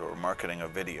record or marketing a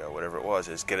video, whatever it was,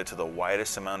 is get it to the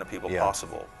widest amount of people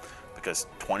possible, because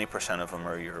 20% of them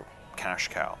are your cash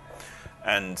cow.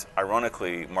 And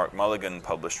ironically, Mark Mulligan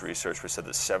published research which said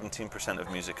that 17%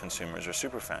 of music consumers are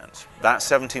superfans. That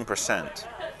 17%,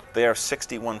 they are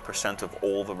 61% of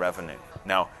all the revenue.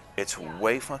 Now, it's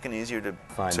way fucking easier to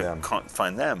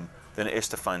find them than it is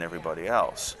to find everybody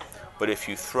else. But if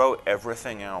you throw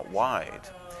everything out wide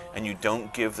and you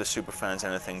don't give the superfans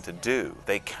anything to do,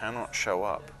 they cannot show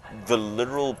up. The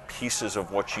literal pieces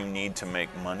of what you need to make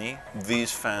money,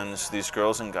 these fans, these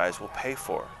girls and guys will pay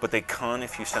for. But they can't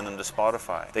if you send them to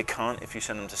Spotify. They can't if you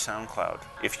send them to SoundCloud.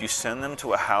 If you send them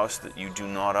to a house that you do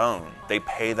not own, they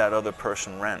pay that other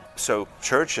person rent. So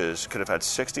churches could have had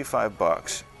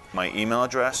 $65, my email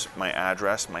address, my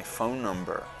address, my phone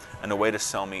number, and a way to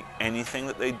sell me anything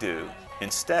that they do.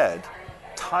 Instead,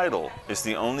 Tidal is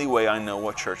the only way I know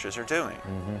what churches are doing.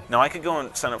 Now, I could go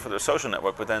and sign up for their social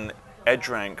network, but then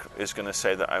EdgeRank is going to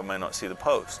say that I may not see the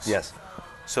posts. Yes.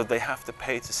 So they have to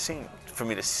pay for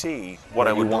me to see what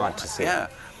I would want to see. Yeah.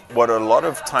 What a lot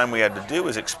of time we had to do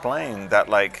is explain that,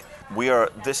 like,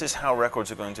 this is how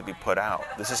records are going to be put out.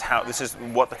 This is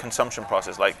what the consumption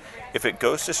process, like, if it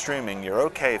goes to streaming, you're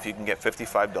okay if you can get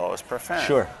 $55 per fan.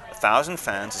 Sure. 1,000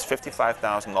 fans is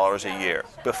 $55,000 a year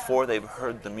before they've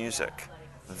heard the music.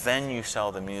 Then you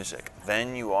sell the music.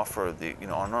 Then you offer the,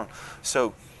 on and on.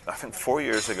 So I think 4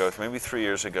 years ago, maybe 3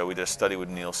 years ago, we did a study with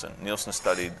Nielsen. Nielsen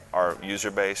studied our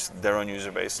user base, their own user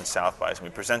base in South by, and we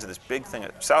presented this big thing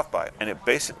at South by, and it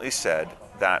basically said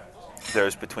that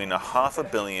there's between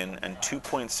 $500 million and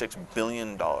 $2.6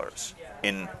 billion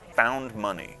in found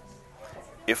money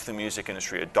if the music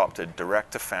industry adopted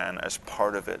direct-to-fan as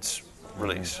part of its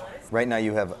release. Right now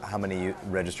you have how many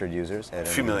registered users? A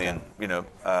few million,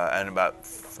 and about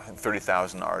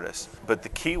 30,000 artists. But the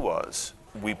key was,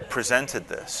 we presented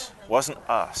this. It wasn't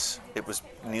us, it was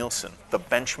Nielsen, the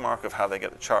benchmark of how they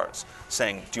get the charts,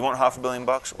 saying, do you want $500 million?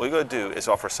 All you got to do is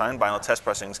offer signed vinyl, test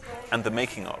pressings, and the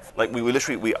making of. Like,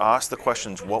 we asked the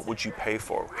questions, what would you pay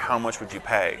for? How much would you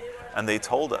pay? And they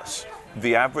told us.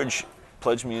 The average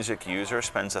Pledge Music user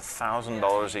spends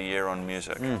 $1,000 a year on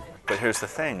music. But here's the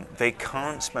thing, they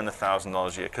can't spend $1,000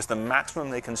 a year because the maximum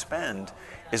they can spend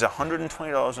is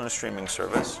 $120 on a streaming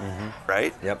service,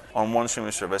 right? Yep. On one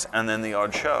streaming service, and then the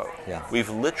odd show. Yeah. We've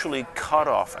literally cut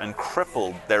off and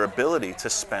crippled their ability to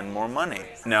spend more money.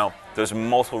 Now, there's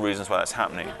multiple reasons why that's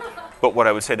happening. But what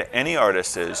I would say to any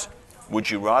artist is, would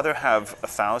you rather have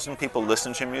 1,000 people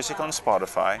listen to your music on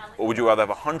Spotify, or would you rather have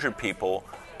 100 people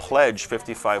pledge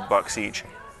 $55 each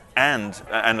and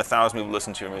 1,000 people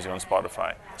listen to your music on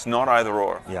Spotify? It's not either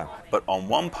or. Yeah. But on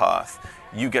one path,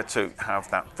 you get to have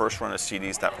that first run of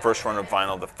CDs, that first run of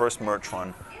vinyl, the first merch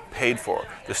run paid for,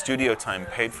 the studio time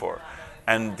paid for.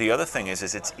 And the other thing is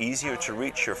it's easier to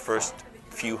reach your first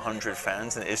few hundred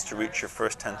fans than it is to reach your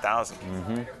first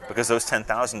 10,000. Because those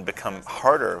 10,000 become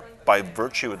harder by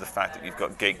virtue of the fact that you've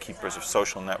got gatekeepers of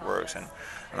social networks and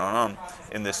on and on.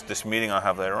 In this meeting I'll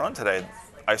have later on today,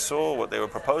 I saw what they were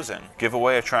proposing. Give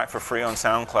away a track for free on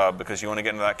SoundCloud because you want to get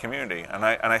into that community. And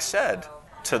I said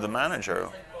to the manager,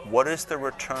 what is the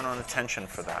return on attention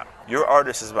for that? Your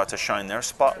artist is about to shine their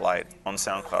spotlight on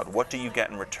SoundCloud. What do you get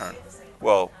in return?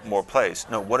 Well, more plays.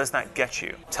 No, what does that get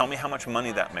you? Tell me how much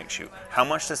money that makes you. How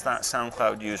much does that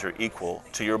SoundCloud user equal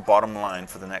to your bottom line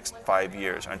for the next 5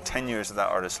 years or 10 years of that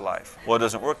artist's life? Well, it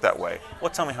doesn't work that way. Well,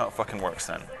 tell me how it fucking works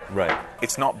then. Right.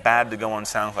 It's not bad to go on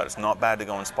SoundCloud. It's not bad to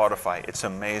go on Spotify. It's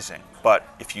amazing. But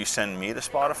if you send me to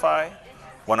Spotify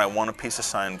when I want a piece of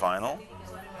signed vinyl,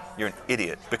 you're an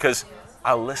idiot. Because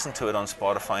I'll listen to it on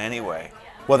Spotify anyway.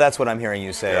 Well, that's what I'm hearing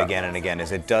you say again and again,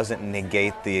 is it doesn't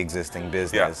negate the existing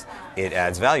business. It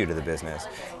adds value to the business.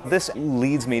 This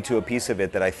leads me to a piece of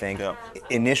it that I think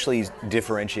initially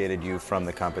differentiated you from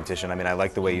the competition. I mean, I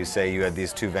like the way you say you had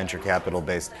these two venture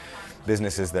capital-based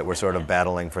businesses that were sort of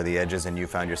battling for the edges and you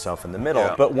found yourself in the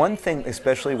middle. But one thing,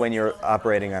 especially when you're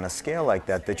operating on a scale like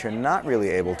that you're not really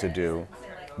able to do,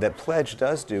 that Pledge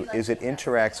does do, is it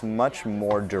interacts much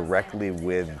more directly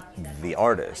with the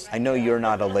artist. I know you're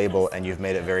not a label and you've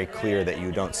made it very clear that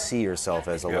you don't see yourself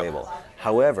as a label.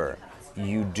 However,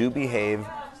 you do behave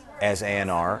as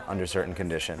A&R under certain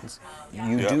conditions.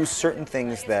 You do certain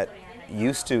things that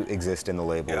used to exist in the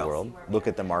label world. Look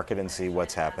at the market and see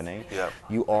what's happening.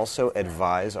 You also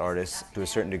advise artists to a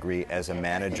certain degree as a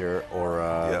manager or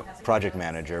a project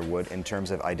manager would in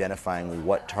terms of identifying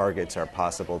what targets are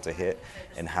possible to hit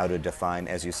and how to define,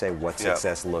 as you say, what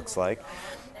success looks like.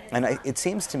 And it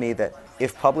seems to me that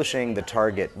if publishing the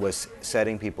target was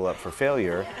setting people up for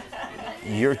failure,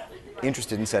 you're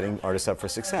interested in setting artists up for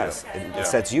success. It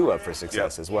sets you up for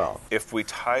success as well. If we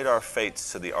tied our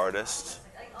fates to the artist,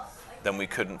 then we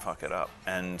couldn't fuck it up.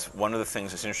 And one of the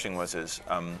things that's interesting is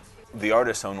the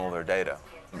artists own all their data,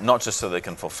 not just so they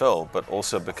can fulfill, but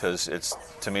also because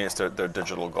to me it's their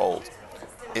digital gold.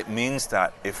 It means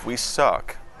that if we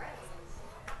suck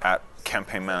at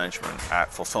campaign management,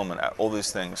 at fulfillment, at all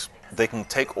these things, they can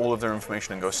take all of their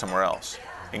information and go somewhere else,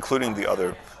 including the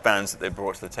other bands that they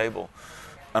brought to the table.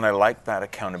 And I like that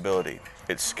accountability.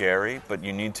 It's scary, but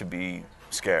you need to be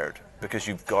scared because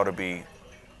you've got to be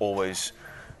always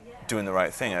doing the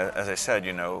right thing. As I said,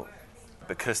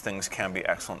 because things can be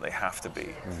excellent, they have to be.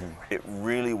 Mm-hmm. It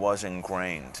really was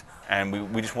ingrained.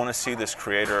 And we just want to see this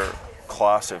creator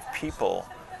class of people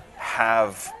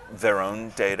have their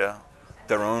own data,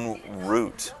 their own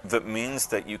route, that means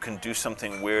that you can do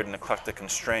something weird and eclectic and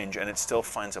strange and it still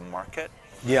finds a market.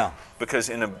 Yeah. Because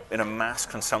in a mass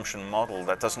consumption model,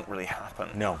 that doesn't really happen.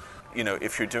 No.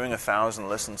 If you're doing 1,000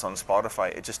 listens on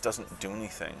Spotify, it just doesn't do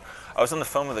anything. I was on the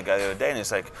phone with a guy the other day and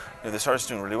he's like, this artist's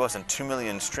doing really well, it's on 2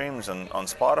 million streams on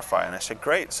Spotify. And I said,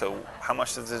 great, so how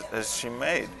much has she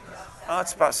made? Oh,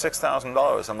 it's about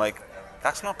 $6,000. I'm like,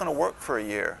 that's not going to work for a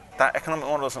year. That economic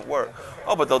model doesn't work.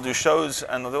 Oh, but they'll do shows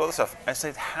and they'll do other stuff. I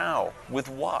said, how? With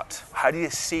what? How do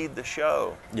you seed the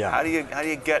show? Yeah. How do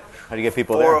you get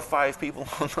people 4 there? or 5 people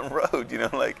on the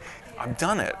road? I've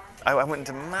done it. I went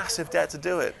into massive debt to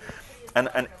do it. And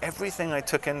everything I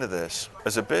took into this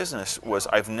as a business was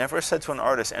I've never said to an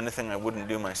artist anything I wouldn't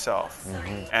do myself.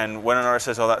 Mm-hmm. And when an artist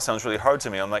says, oh, that sounds really hard to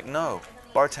me, I'm like, no,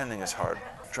 bartending is hard.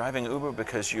 Driving Uber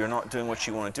because you're not doing what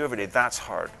you want to do every day, that's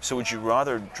hard. So would you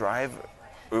rather drive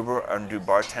Uber and do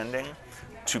bartending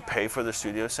to pay for the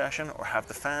studio session or have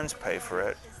the fans pay for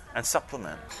it and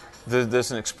supplement?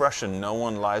 There's an expression, no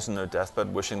one lies on their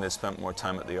deathbed wishing they'd spent more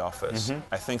time at the office. Mm-hmm.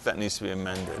 I think that needs to be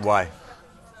amended. Why?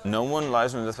 No one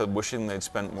lies on their deathbed wishing they'd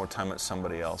spent more time at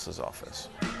somebody else's office.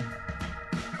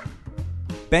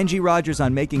 Benji Rogers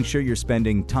on making sure you're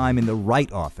spending time in the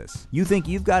right office. You think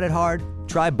you've got it hard?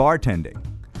 Try bartending.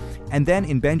 And then,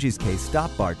 in Benji's case, stop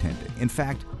bartending. In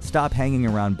fact, stop hanging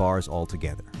around bars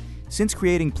altogether. Since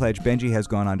creating Pledge, Benji has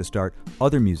gone on to start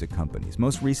other music companies,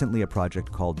 most recently a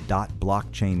project called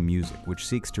Blockchain Music, which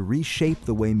seeks to reshape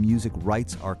the way music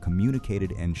rights are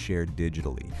communicated and shared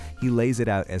digitally. He lays it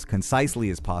out as concisely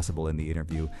as possible in the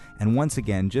interview, and once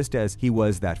again, just as he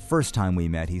was that first time we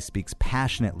met, he speaks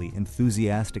passionately,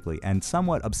 enthusiastically, and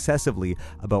somewhat obsessively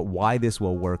about why this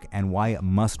will work and why it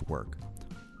must work.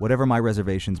 Whatever my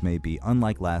reservations may be,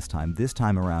 unlike last time, this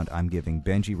time around I'm giving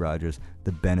Benji Rogers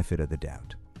the benefit of the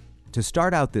doubt. To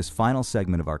start out this final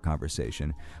segment of our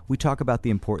conversation, we talk about the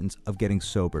importance of getting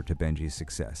sober to Benji's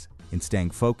success, in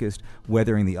staying focused,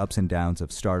 weathering the ups and downs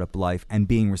of startup life, and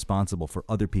being responsible for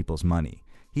other people's money.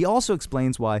 He also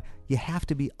explains why you have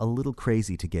to be a little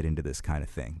crazy to get into this kind of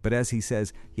thing. But as he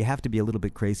says, you have to be a little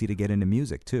bit crazy to get into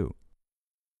music, too.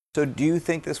 So do you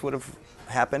think this would have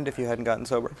happened if you hadn't gotten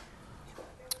sober?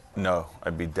 No,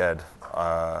 I'd be dead.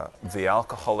 The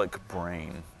alcoholic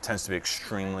brain tends to be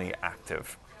extremely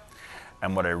active.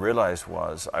 And what I realized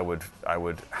was I would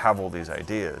have all these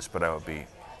ideas, but I would be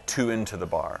too into the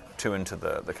bar, too into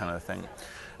the kind of thing.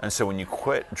 And so when you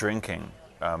quit drinking,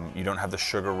 you don't have the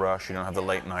sugar rush, you don't have the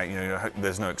late night,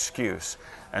 there's no excuse.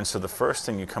 And so the first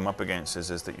thing you come up against is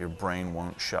that your brain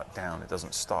won't shut down, it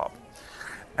doesn't stop.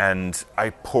 And I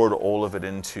poured all of it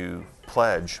into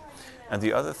Pledge. And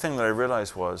the other thing that I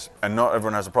realized was, and not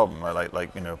everyone has a problem,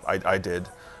 I did.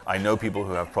 I know people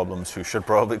who have problems who should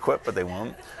probably quit, but they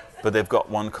won't. But they've got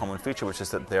one common feature, which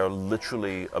is that they're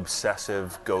literally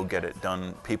obsessive,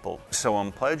 go-get-it-done people. So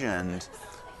on Pledge End,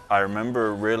 I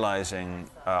remember realizing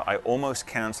I almost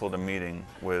canceled a meeting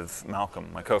with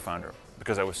Malcolm, my co-founder,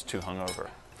 because I was too hungover.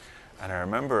 And I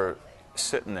remember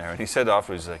sitting there, and he said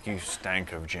afterwards, like, you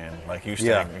stank of gin, like you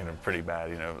stank, pretty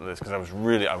bad, because I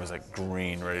was like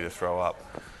green, ready to throw up.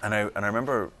 And I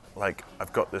remember, like,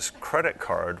 I've got this credit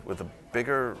card with a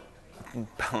bigger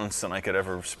balance than I could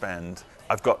ever spend.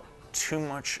 I've got too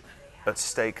much at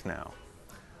stake now.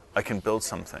 I can build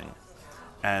something.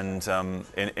 And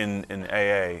in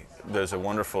AA, there's a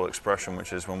wonderful expression,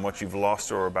 which is when what you've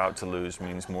lost or are about to lose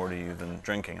means more to you than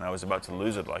drinking. And I was about to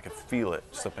lose it, I could feel it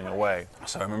slipping away.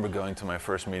 So I remember going to my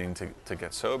first meeting to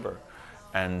get sober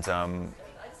and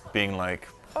being like,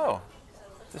 oh,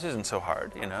 this isn't so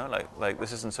hard, like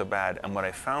this isn't so bad. And what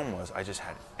I found was I just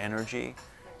had energy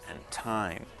and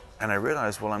time. And I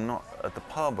realized, well, I'm not at the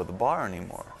pub or the bar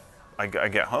anymore. I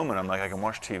get home and I'm like, I can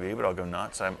watch TV, but I'll go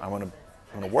nuts. I want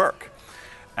to work.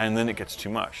 and then it gets too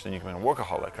much. Then you become a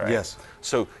workaholic, right? Yes.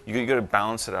 So you got to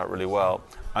balance it out really well.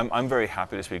 I'm very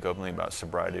happy to speak openly about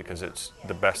sobriety because it's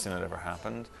the best thing that ever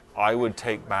happened. I would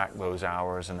take back those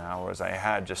hours and hours I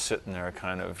had just sitting there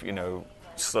kind of,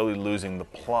 slowly losing the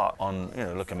plot on,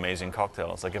 amazing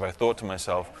cocktails. Like if I thought to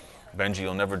myself, Benji,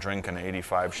 you'll never drink an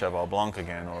 85 Cheval Blanc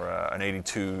again, or an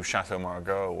 82 Chateau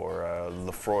Margaux, or a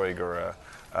Lafroig, or a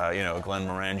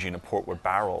Glenmorangie in a Portwood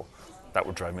barrel, that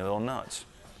would drive me a little nuts.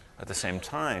 At the same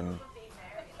time,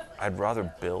 I'd rather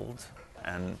build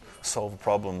and solve a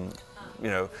problem,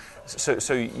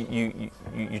 So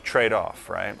you trade off,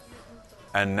 right?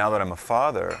 And now that I'm a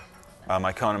father,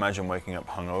 I can't imagine waking up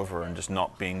hungover and just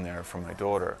not being there for my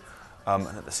daughter. And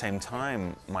at the same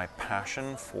time, my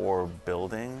passion for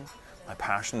building, my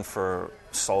passion for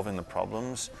solving the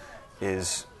problems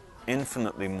is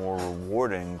infinitely more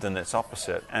rewarding than its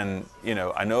opposite. And,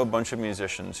 I know a bunch of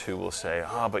musicians who will say,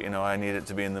 but I need it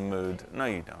to be in the mood. No,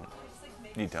 you don't.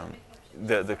 You don't.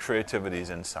 The creativity is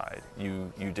inside.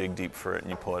 You dig deep for it and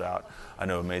you pull it out. I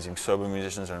know amazing sober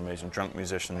musicians and amazing drunk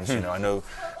musicians. I know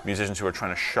musicians who are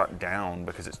trying to shut down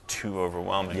because it's too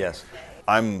overwhelming. Yes.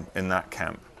 I'm in that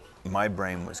camp. My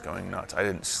brain was going nuts. I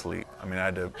didn't sleep. I mean, I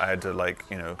had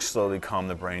to slowly calm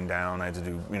the brain down. I had to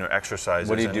do exercises.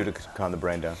 What do you do to calm the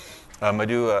brain down? I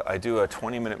do a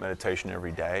 20-minute meditation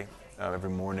every day. Every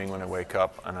morning when I wake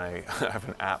up, and I have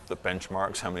an app that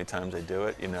benchmarks how many times I do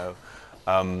it.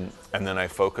 And then I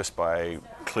focus by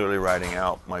clearly writing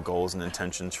out my goals and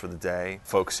intentions for the day,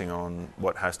 focusing on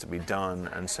what has to be done,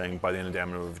 and saying by the end of the day I'm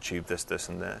going to have achieved this, this,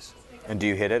 and this. And do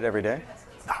you hit it every day?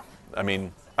 No. I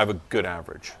mean, I have a good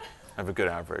average. I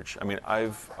mean,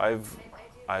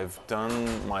 I've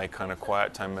done my kind of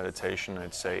quiet time meditation,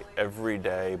 I'd say every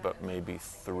day, but maybe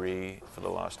 3 for the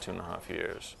last 2.5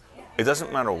 years. It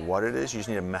doesn't matter what it is, you just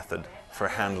need a method for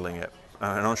handling it.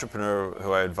 An entrepreneur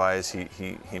who I advise,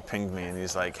 he pinged me and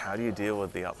he's like, how do you deal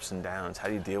with the ups and downs? How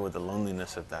do you deal with the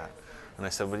loneliness of that? And I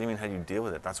said, what do you mean, how do you deal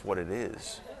with it? That's what it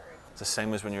is. It's the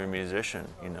same as when you're a musician,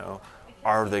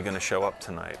 Are they going to show up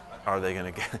tonight? Are they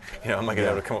going to get, am I going to be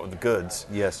able to come up with the goods?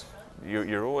 Yes.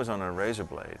 You're always on a razor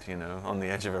blade, on the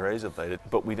edge of a razor blade,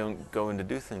 but we don't go in to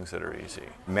do things that are easy.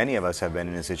 Many of us have been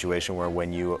in a situation where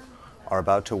when you are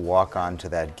about to walk onto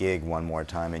that gig one more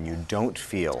time and you don't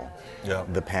feel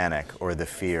the panic or the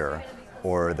fear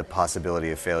or the possibility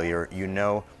of failure,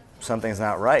 something's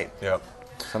not right. Yep.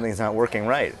 Something's not working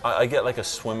right. I get like a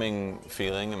swimming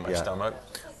feeling in my stomach,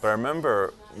 but I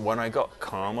remember when I got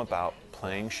calm about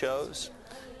playing shows,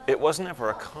 it wasn't ever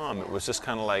a calm, it was just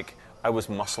kind of like I was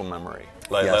muscle memory.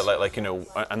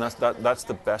 And that's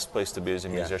the best place to be as a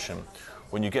musician.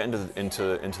 When you get into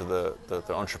the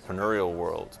entrepreneurial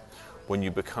world, when you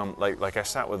become like I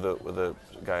sat with a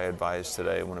guy I advised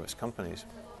today in one of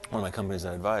my companies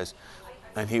I advised,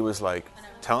 and he was like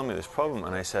telling me this problem,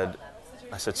 and I said,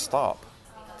 stop,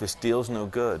 this deal's no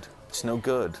good. It's no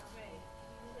good.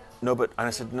 No, but, and I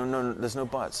said, no, there's no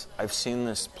buts. I've seen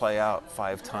this play out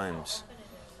 5 times.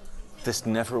 This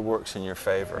never works in your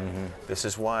favor. Mm-hmm. This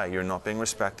is why you're not being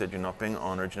respected, you're not being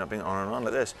honored, you're not being honored on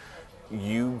like this.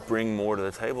 You bring more to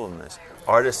the table than this.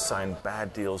 Artists sign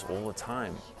bad deals all the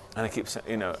time. And I keep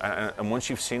saying, and once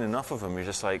you've seen enough of them, you're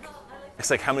just like,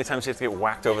 it's like how many times do you have to get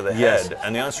whacked over the head?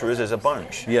 And the answer is a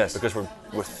bunch. Yes. Because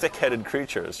we're thick-headed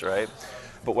creatures, right?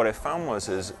 But what I found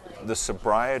is the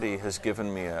sobriety has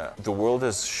given me the world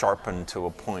has sharpened to a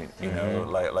point,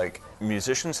 like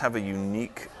musicians have a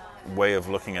unique way of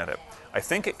looking at it. I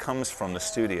think it comes from the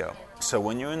studio. So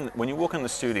when you walk in the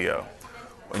studio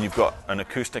and you've got an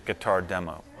acoustic guitar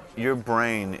demo, your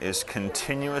brain is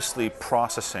continuously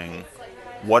processing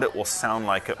what it will sound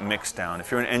like at mixdown.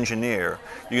 If you're an engineer,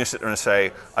 you're going to sit there and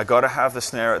say, I got to have the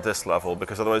snare at this level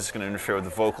because otherwise it's going to interfere with the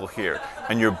vocal here.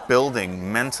 And you're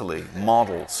building mentally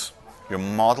models. You're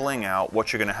modeling out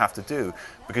what you're going to have to do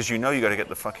because you got to get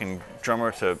the fucking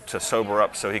drummer to sober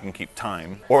up so he can keep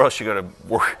time, or else you got to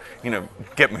work,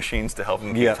 get machines to help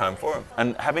him keep time for him.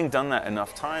 And having done that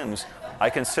enough times, I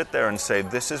can sit there and say,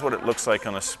 this is what it looks like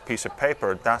on a piece of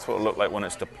paper. That's what it looked like when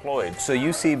it's deployed. So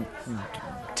you see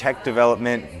tech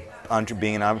development,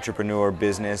 being an entrepreneur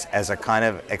business as a kind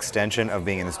of extension of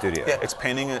being in the studio. Yeah, it's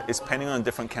painting on a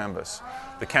different canvas.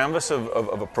 The canvas of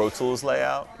a Pro Tools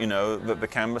layout, the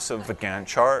canvas of the Gantt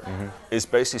chart is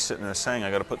basically sitting there saying,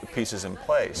 I got to put the pieces in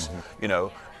place.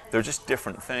 They're just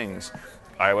different things.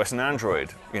 iOS and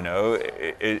Android,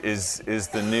 is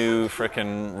the new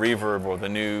frickin' reverb or the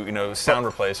new, sound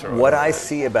replacer. What I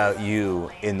see about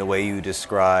you in the way you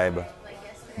describe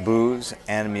booze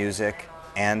and music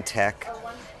and tech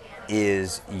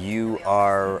is you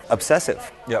are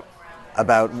obsessive. Yep.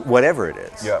 About whatever it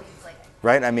is. Yep.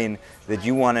 right? I mean, that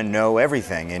you want to know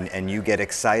everything, and you get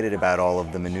excited about all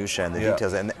of the minutiae and the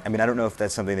details. And I mean, I don't know if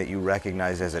that's something that you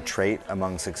recognize as a trait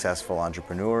among successful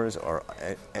entrepreneurs or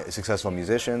successful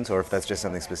musicians, or if that's just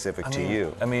something specific to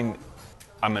you. I mean,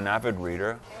 I'm an avid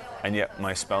reader, and yet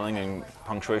my spelling and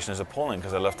punctuation is appalling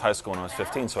because I left high school when I was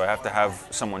 15, so I have to have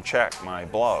someone check my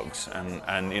blogs,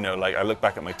 and you know, like I look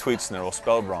back at my tweets and they're all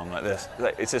spelled wrong like this.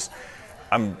 It's just,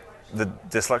 the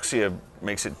dyslexia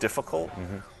makes it difficult,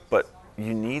 but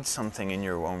you need something in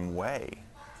your own way.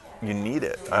 You need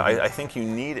it. I think you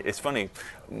need it. It's funny,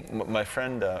 my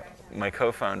friend, my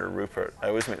co-founder Rupert, I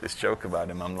always make this joke about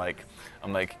him. I'm like,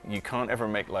 you can't ever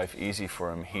make life easy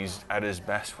for him. He's at his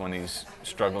best when he's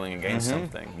struggling against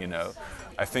something, you know.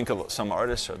 I think some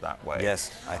artists are that way.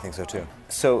 Yes, I think so too.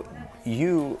 So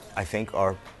you, I think,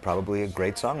 are probably a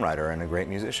great songwriter and a great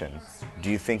musician. Do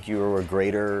you think you were a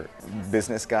greater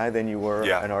business guy than you were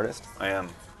an artist? I am.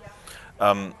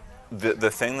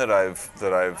 The thing that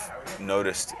I've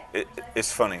noticed,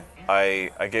 it's funny.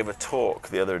 I gave a talk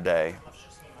the other day,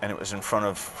 and it was in front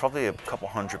of probably a couple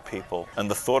hundred people. And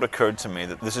the thought occurred to me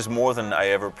that this is more than I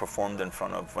ever performed in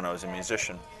front of when I was a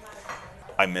musician.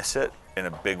 I miss it in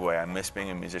a big way. I miss being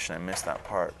a musician. I miss that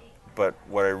part. But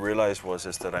what I realized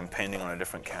is that I'm painting on a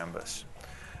different canvas.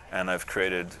 And I've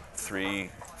created 3-4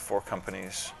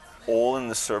 companies, all in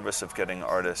the service of getting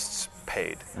artists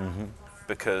paid.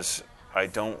 Because I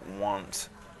don't want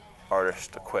artists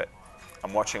to quit.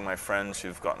 I'm watching my friends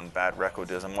who've gotten bad record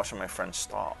deals, I'm watching my friends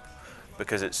stop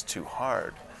because it's too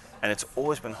hard. And it's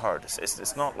always been hard.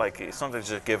 It's not like it's not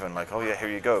just a given, like, oh yeah, here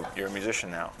you go, you're a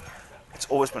musician now. It's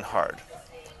always been hard.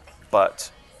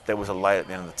 But there was a light at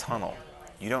the end of the tunnel.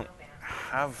 You don't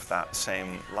have that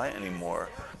same light anymore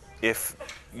if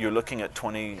you're looking at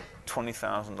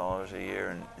 $20,000 a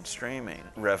year in streaming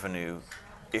revenue.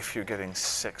 If you're getting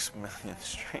 6 million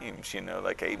streams, you know,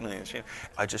 like 8 million streams,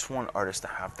 I just want artists to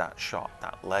have that shot,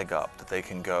 that leg up, that they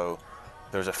can go,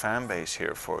 there's a fan base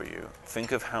here for you.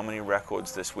 Think of how many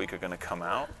records this week are going to come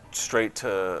out straight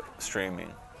to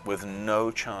streaming with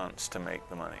no chance to make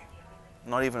the money.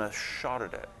 Not even a shot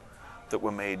at it, that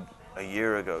were made a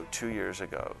year ago, 2 years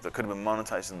ago, that could have been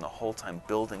monetized in the whole time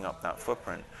building up that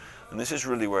footprint. And this is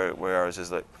really where ours is,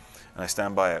 like, and I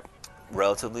stand by it,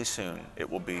 relatively soon it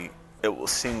will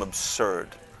seem absurd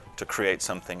to create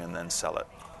something and then sell it.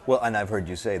 Well, and I've heard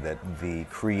you say that the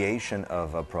creation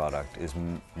of a product is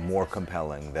more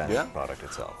compelling than the product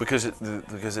itself. Because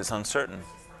it's uncertain.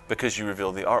 Because you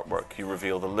reveal the artwork, you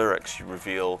reveal the lyrics, you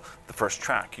reveal the first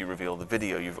track, you reveal the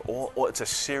video. It's a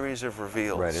series of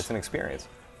reveals. Right, it's an experience.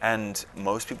 And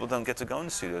most people don't get to go in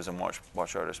studios and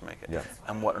watch artists make it. Yeah.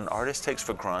 And what an artist takes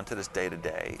for granted as day to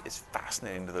day is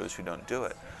fascinating to those who don't do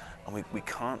it. And we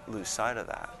can't lose sight of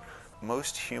that.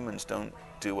 Most humans don't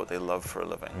do what they love for a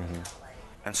living.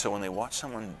 And so when they watch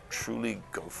someone truly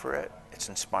go for it, it's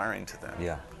inspiring to them.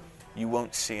 Yeah. You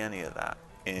won't see any of that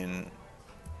in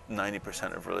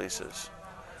 90% of releases.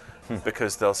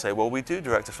 Because they'll say, well, we do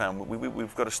direct to fan.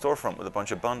 We've got a storefront with a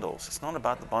bunch of bundles. It's not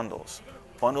about the bundles.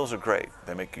 Bundles are great.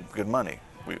 They make you good money.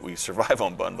 We survive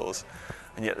on bundles.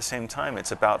 And yet at the same time,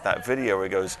 it's about that video where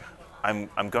he goes, I'm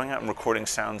going out and recording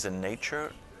sounds in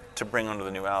nature to bring onto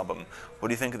the new album. What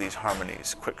do you think of these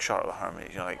harmonies? Quick shot of the harmonies.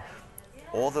 You know, like,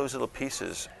 all those little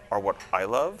pieces are what I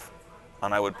love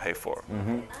and I would pay for.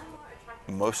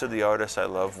 Most of the artists I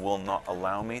love will not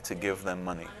allow me to give them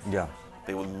money. Yeah.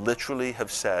 They will literally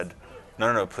have said,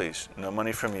 no, please, no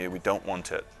money from you, we don't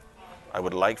want it. I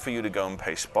would like for you to go and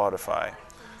pay Spotify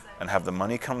and have the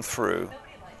money come through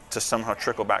to somehow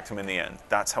trickle back to me in the end.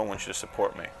 That's how I want you to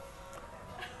support me.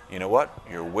 You know what?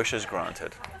 Your wish is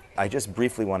granted. I just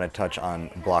briefly want to touch on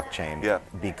blockchain. Yeah.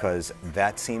 Because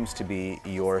that seems to be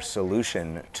your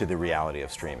solution to the reality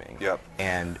of streaming. Yep.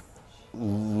 And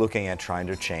looking at trying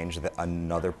to change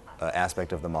another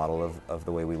aspect of the model of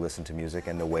the way we listen to music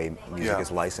and the way music is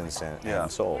licensed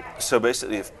and sold. So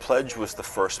basically, if Pledge was the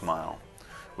first mile,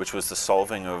 which was the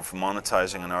solving of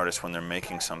monetizing an artist when they're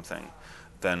making something,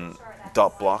 then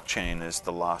 .blockchain is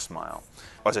the last mile.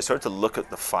 As I started to look at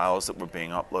the files that were being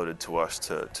uploaded to us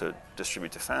to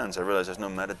distribute to fans, I realized there's no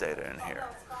metadata in here.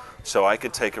 So I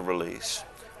could take a release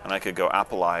and I could go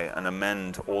Apple-I and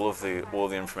amend all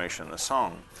the information in the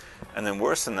song. And then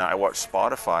worse than that, I watched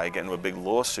Spotify get into a big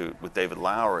lawsuit with David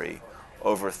Lowery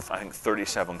over, I think,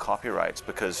 37 copyrights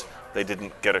because they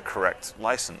didn't get a correct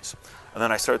license. And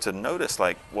then I started to notice,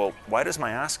 like, well, why does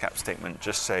my ASCAP statement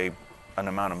just say an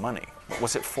amount of money?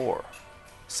 What's it for?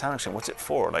 Sound exchange, what's it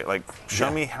for? Like, show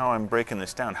me how I'm breaking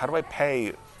this down. How do I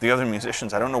pay the other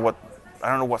musicians? I don't know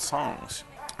what songs.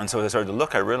 And so as I started to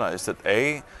look, I realized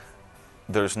that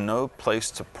there's no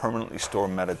place to permanently store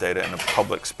metadata in a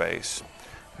public space.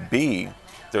 B,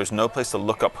 there's no place to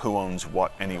look up who owns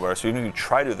what anywhere. So even if you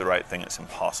try to do the right thing, it's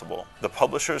impossible. The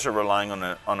publishers are relying on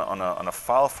a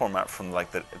file format from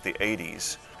like the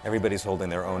 80s. Everybody's holding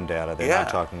their own data. They're not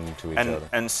talking to each other.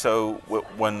 And so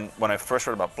when I first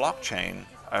read about blockchain,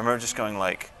 I remember just going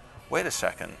like, wait a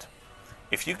second.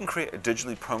 If you can create a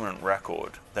digitally permanent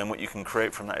record, then what you can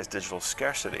create from that is digital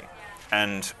scarcity.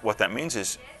 And what that means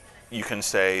is you can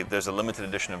say there's a limited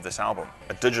edition of this album,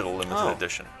 a digital limited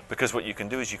edition. Because what you can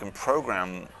do is you can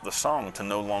program the song to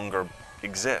no longer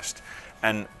exist.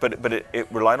 But it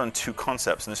relied on two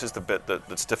concepts, and this is the bit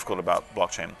that's difficult about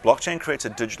blockchain. Blockchain creates a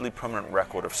digitally permanent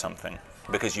record of something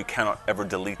because you cannot ever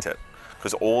delete it,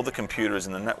 because all the computers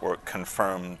in the network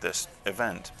confirm this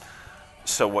event.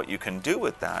 So what you can do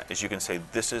with that is you can say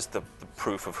this is the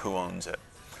proof of who owns it.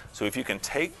 So if you can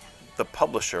take the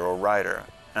publisher or writer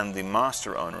and the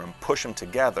master owner and push them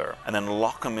together and then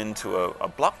lock them into a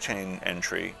blockchain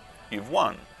entry, you've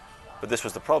won. But this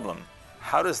was the problem.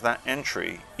 How does that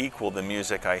entry equal the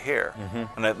music I hear?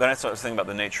 And then I started thinking about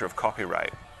the nature of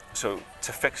copyright. So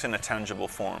to fix in a tangible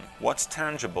form, what's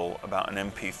tangible about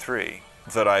an MP3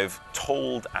 that I've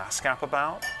told ASCAP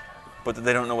about, but that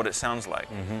they don't know what it sounds like?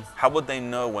 How would they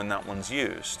know when that one's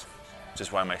used? Which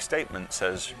is why my statement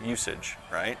says usage,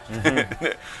 right?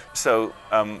 So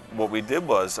what we did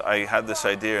was I had this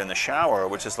idea in the shower,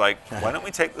 which is like, why don't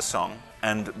we take the song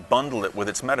and bundle it with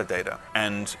its metadata?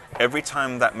 And every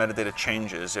time that metadata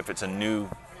changes, if it's a new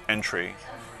entry,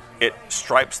 it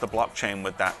stripes the blockchain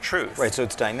with that truth. Right, so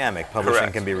it's dynamic. Publishing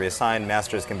Correct. can be reassigned,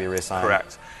 masters can be reassigned.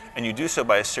 Correct. And you do so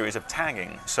by a series of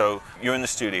tagging. So you're in the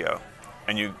studio,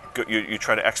 and you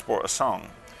try to export a song,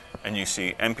 and you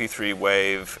see MP3,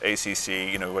 WAV,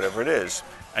 ACC, whatever it is,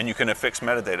 and you can affix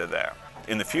metadata there.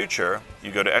 In the future,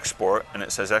 you go to export, and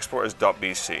it says export as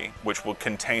 .bc, which will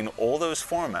contain all those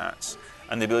formats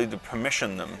and the ability to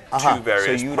permission them to various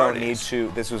parties. So you don't need to,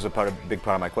 this was big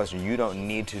part of my question, you don't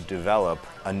need to develop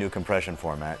a new compression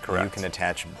format. Correct. You can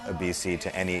attach a BC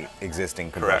to any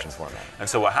existing compression format. And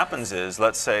so what happens is,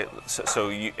 let's say, so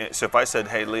if I said,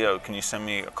 hey Leo, can you send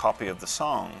me a copy of the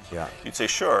song? Yeah. You'd say,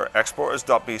 sure, export as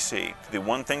 .bc. The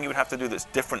one thing you would have to do that's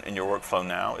different in your workflow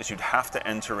now is you'd have to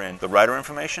enter in the writer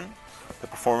information, the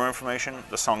performer information,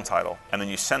 the song title, and then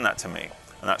you send that to me.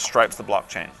 And that stripes the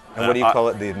blockchain. And what do you call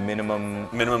it? The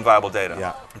minimum viable data.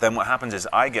 Yeah. Then what happens is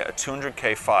I get a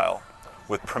 200K file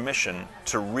with permission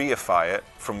to reify it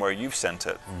from where you've sent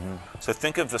it. So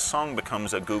think of the song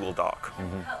becomes a Google Doc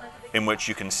in which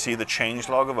you can see the change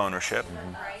log of ownership.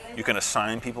 You can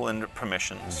assign people into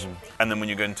permissions. And then when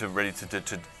you're going to ready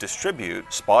to distribute,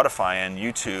 Spotify and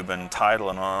YouTube and Tidal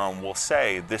and on will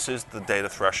say, this is the data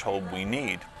threshold we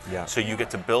need. Yeah. So you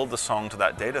get to build the song to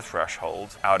that data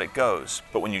threshold, out it goes.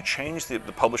 But when you change the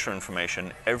publisher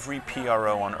information, every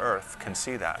PRO on earth can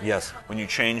see that. Yes. When you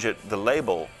change it, the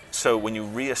label, so when you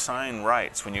reassign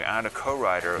rights, when you add a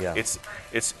co-writer,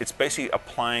 it's basically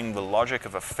applying the logic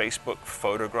of a Facebook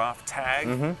photograph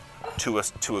tag to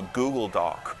a Google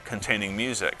Doc containing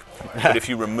music. But if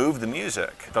you remove the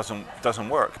music, it doesn't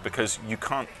work, because you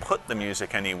can't put the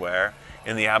music anywhere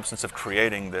in the absence of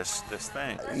creating this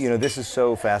thing. This is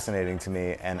so fascinating to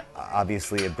me, and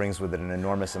obviously it brings with it an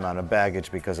enormous amount of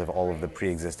baggage because of all of the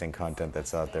pre-existing content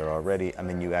that's out there already. I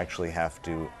mean, you actually have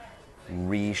to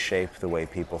reshape the way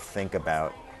people think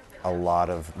about a lot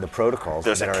of the protocols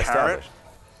that are established.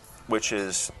 Which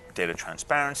is data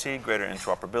transparency, greater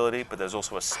interoperability, but there's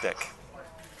also a stick.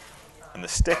 And the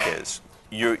stick is,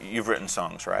 you've written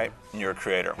songs, right? And you're a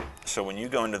creator. So when you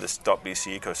go into this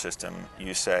 .bc ecosystem,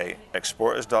 you say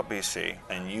export as .bc,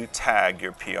 and you tag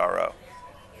your PRO,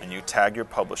 and you tag your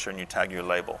publisher, and you tag your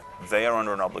label. They are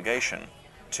under an obligation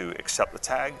to accept the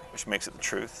tag, which makes it the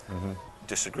truth,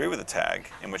 disagree with the tag,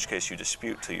 in which case you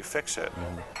dispute till you fix it.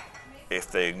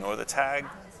 If they ignore the tag,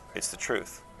 it's the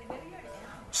truth.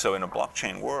 So in a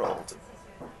blockchain world,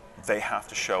 they have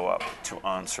to show up to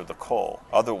answer the call.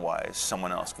 Otherwise,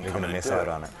 someone else can come in and do it. You're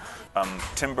going to miss out on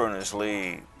it. Tim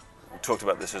Berners-Lee talked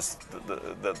about this as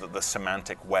the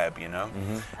semantic web,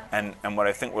 And what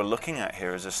I think we're looking at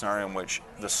here is a scenario in which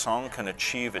the song can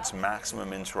achieve its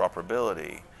maximum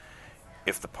interoperability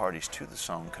if the parties to the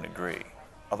song can agree.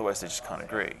 Otherwise, they just can't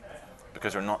agree,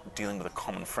 because they're not dealing with a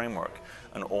common framework.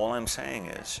 And all I'm saying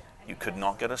is, you could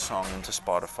not get a song into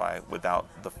Spotify without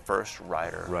the first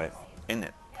writer in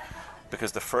it,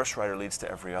 because the first writer leads to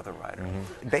every other writer.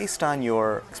 Based on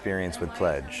your experience with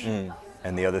Pledge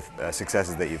and the other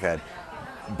successes that you've had,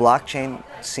 blockchain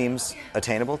seems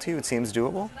attainable to you? It seems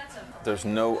doable? There's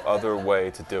no other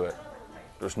way to do it.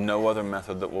 There's no other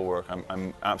method that will work.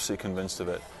 I'm absolutely convinced of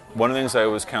it. One of the things I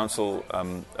always counsel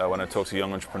when I talk to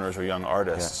young entrepreneurs or young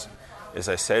artists is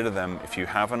I say to them, if you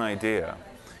have an idea,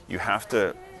 you have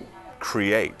to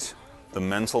create the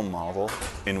mental model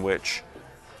in which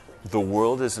the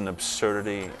world is an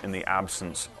absurdity in the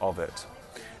absence of it.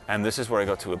 And this is where I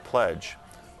got to a pledge.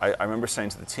 I remember saying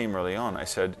to the team early on, I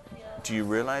said, do you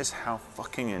realize how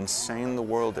fucking insane the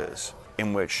world is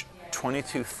in which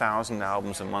 22,000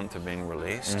 albums a month are being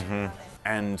released,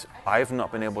 and I've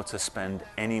not been able to spend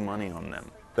any money on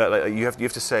them? You have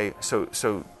to say,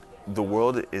 so the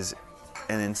world is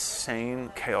an insane,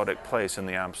 chaotic place in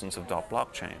the absence of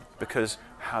blockchain, because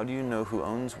how do you know who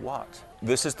owns what?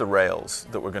 This is the rails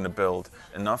that we're going to build.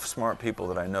 Enough smart people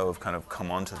that I know have kind of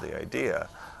come onto the idea.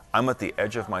 I'm at the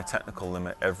edge of my technical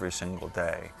limit every single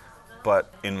day,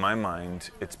 but in my mind,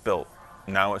 it's built.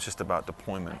 Now it's just about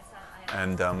deployment.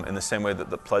 And in the same way that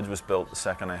the pledge was built the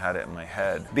second I had it in my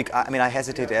head. I mean, I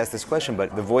hesitate to ask this question,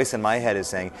 but the voice in my head is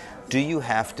saying, do you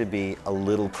have to be a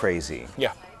little crazy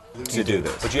to do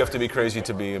this? But you have to be crazy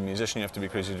to be a musician, you have to be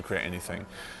crazy to create anything.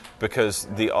 Because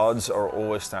the odds are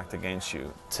always stacked against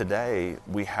you. Today,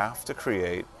 we have to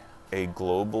create a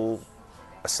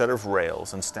set of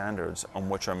rails and standards on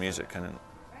which our music can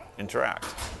interact.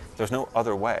 There's no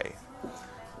other way.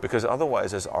 Because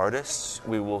otherwise, as artists,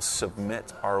 we will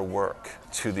submit our work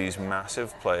to these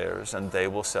massive players and they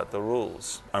will set the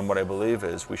rules. And what I believe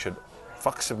is we should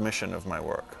fuck submission of my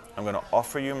work. I'm going to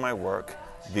offer you my work.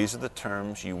 These are the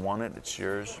terms. You want it, it's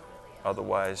yours.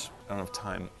 Otherwise, I don't have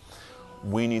time.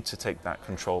 We need to take that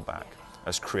control back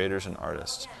as creators and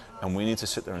artists. And we need to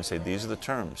sit there and say, these are the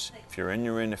terms. If you're in,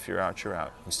 you're in. If you're out, you're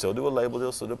out. We still do a label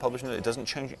deal, still do a publishing deal. It doesn't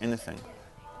change anything.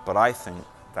 But I think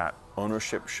that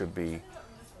ownership should be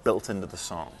built into the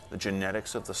song. The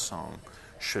genetics of the song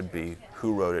should be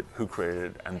who wrote it, who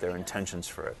created it, and their intentions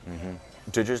for it.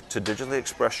 To digitally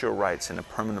express your rights in a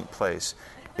permanent place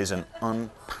is an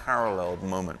unparalleled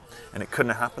moment. And it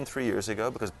couldn't have happened 3 years ago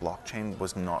because blockchain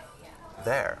was not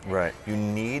there. Right. You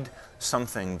need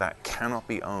something that cannot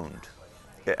be owned.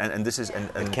 And this is...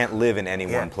 It can't live in any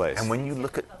one place. And when you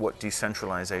look at what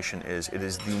decentralization is, it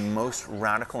is the most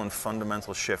radical and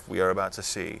fundamental shift we are about to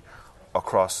see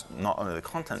across not only the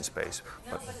content space,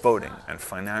 but voting and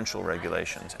financial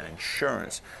regulations and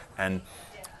insurance and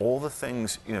all the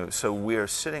things, so we are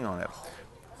sitting on it.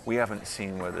 We haven't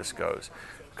seen where this goes.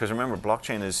 Because remember,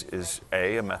 blockchain is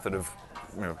a method of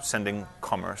sending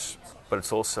commerce, but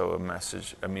it's also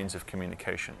a means of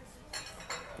communication.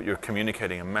 But you're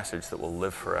communicating a message that will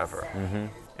live forever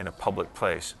in a public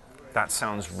place. That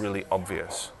sounds really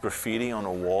obvious. Graffiti on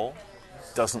a wall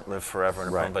doesn't live forever in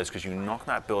a public place because you knock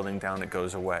that building down, it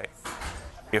goes away.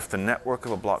 If the network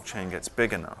of a blockchain gets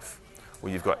big enough,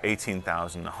 where you've got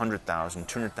 18,000, 100,000,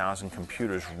 200,000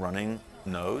 computers running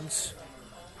nodes,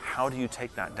 how do you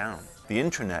take that down? The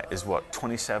intranet is what,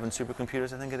 27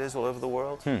 supercomputers I think it is all over the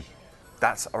world?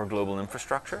 That's our global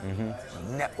infrastructure.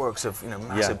 Networks of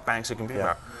massive banks of computing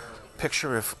power.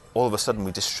 Picture if all of a sudden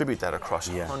we distribute that across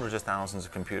hundreds of thousands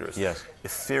of computers.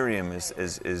 Ethereum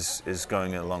is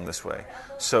going along this way.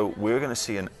 So we're going to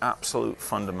see an absolute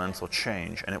fundamental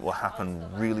change, and it will happen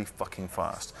really fucking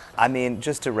fast. I mean,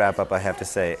 just to wrap up, I have to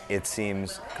say, it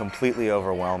seems completely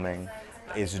overwhelming.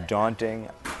 It's daunting.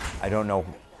 I don't know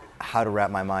how to wrap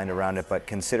my mind around it, but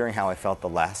considering how I felt the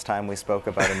last time we spoke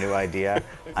about a new idea,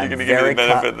 I'm very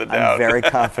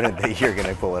confident that you're going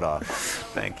to pull it off.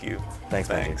 Thank you.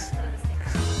 Thanks.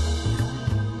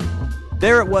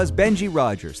 There it was, Benji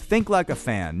Rogers. Think like a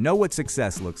fan. Know what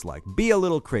success looks like. Be a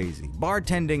little crazy.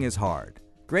 Bartending is hard.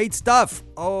 Great stuff.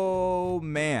 Oh,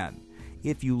 man.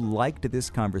 If you liked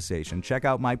this conversation, check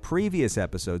out my previous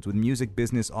episodes with music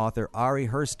business author Ari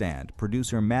Herstand,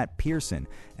 producer Matt Pearson,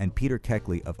 and Peter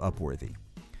Keckley of Upworthy.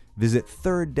 Visit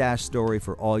Third-Story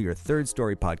for all your Third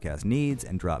Story podcast needs,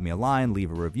 and drop me a line, leave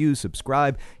a review,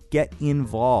 subscribe, get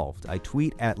involved. I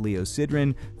tweet at Leo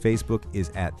Sidran. Facebook is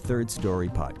at Third Story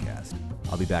Podcast.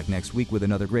 I'll be back next week with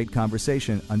another great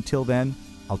conversation. Until then,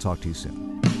 I'll talk to you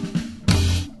soon.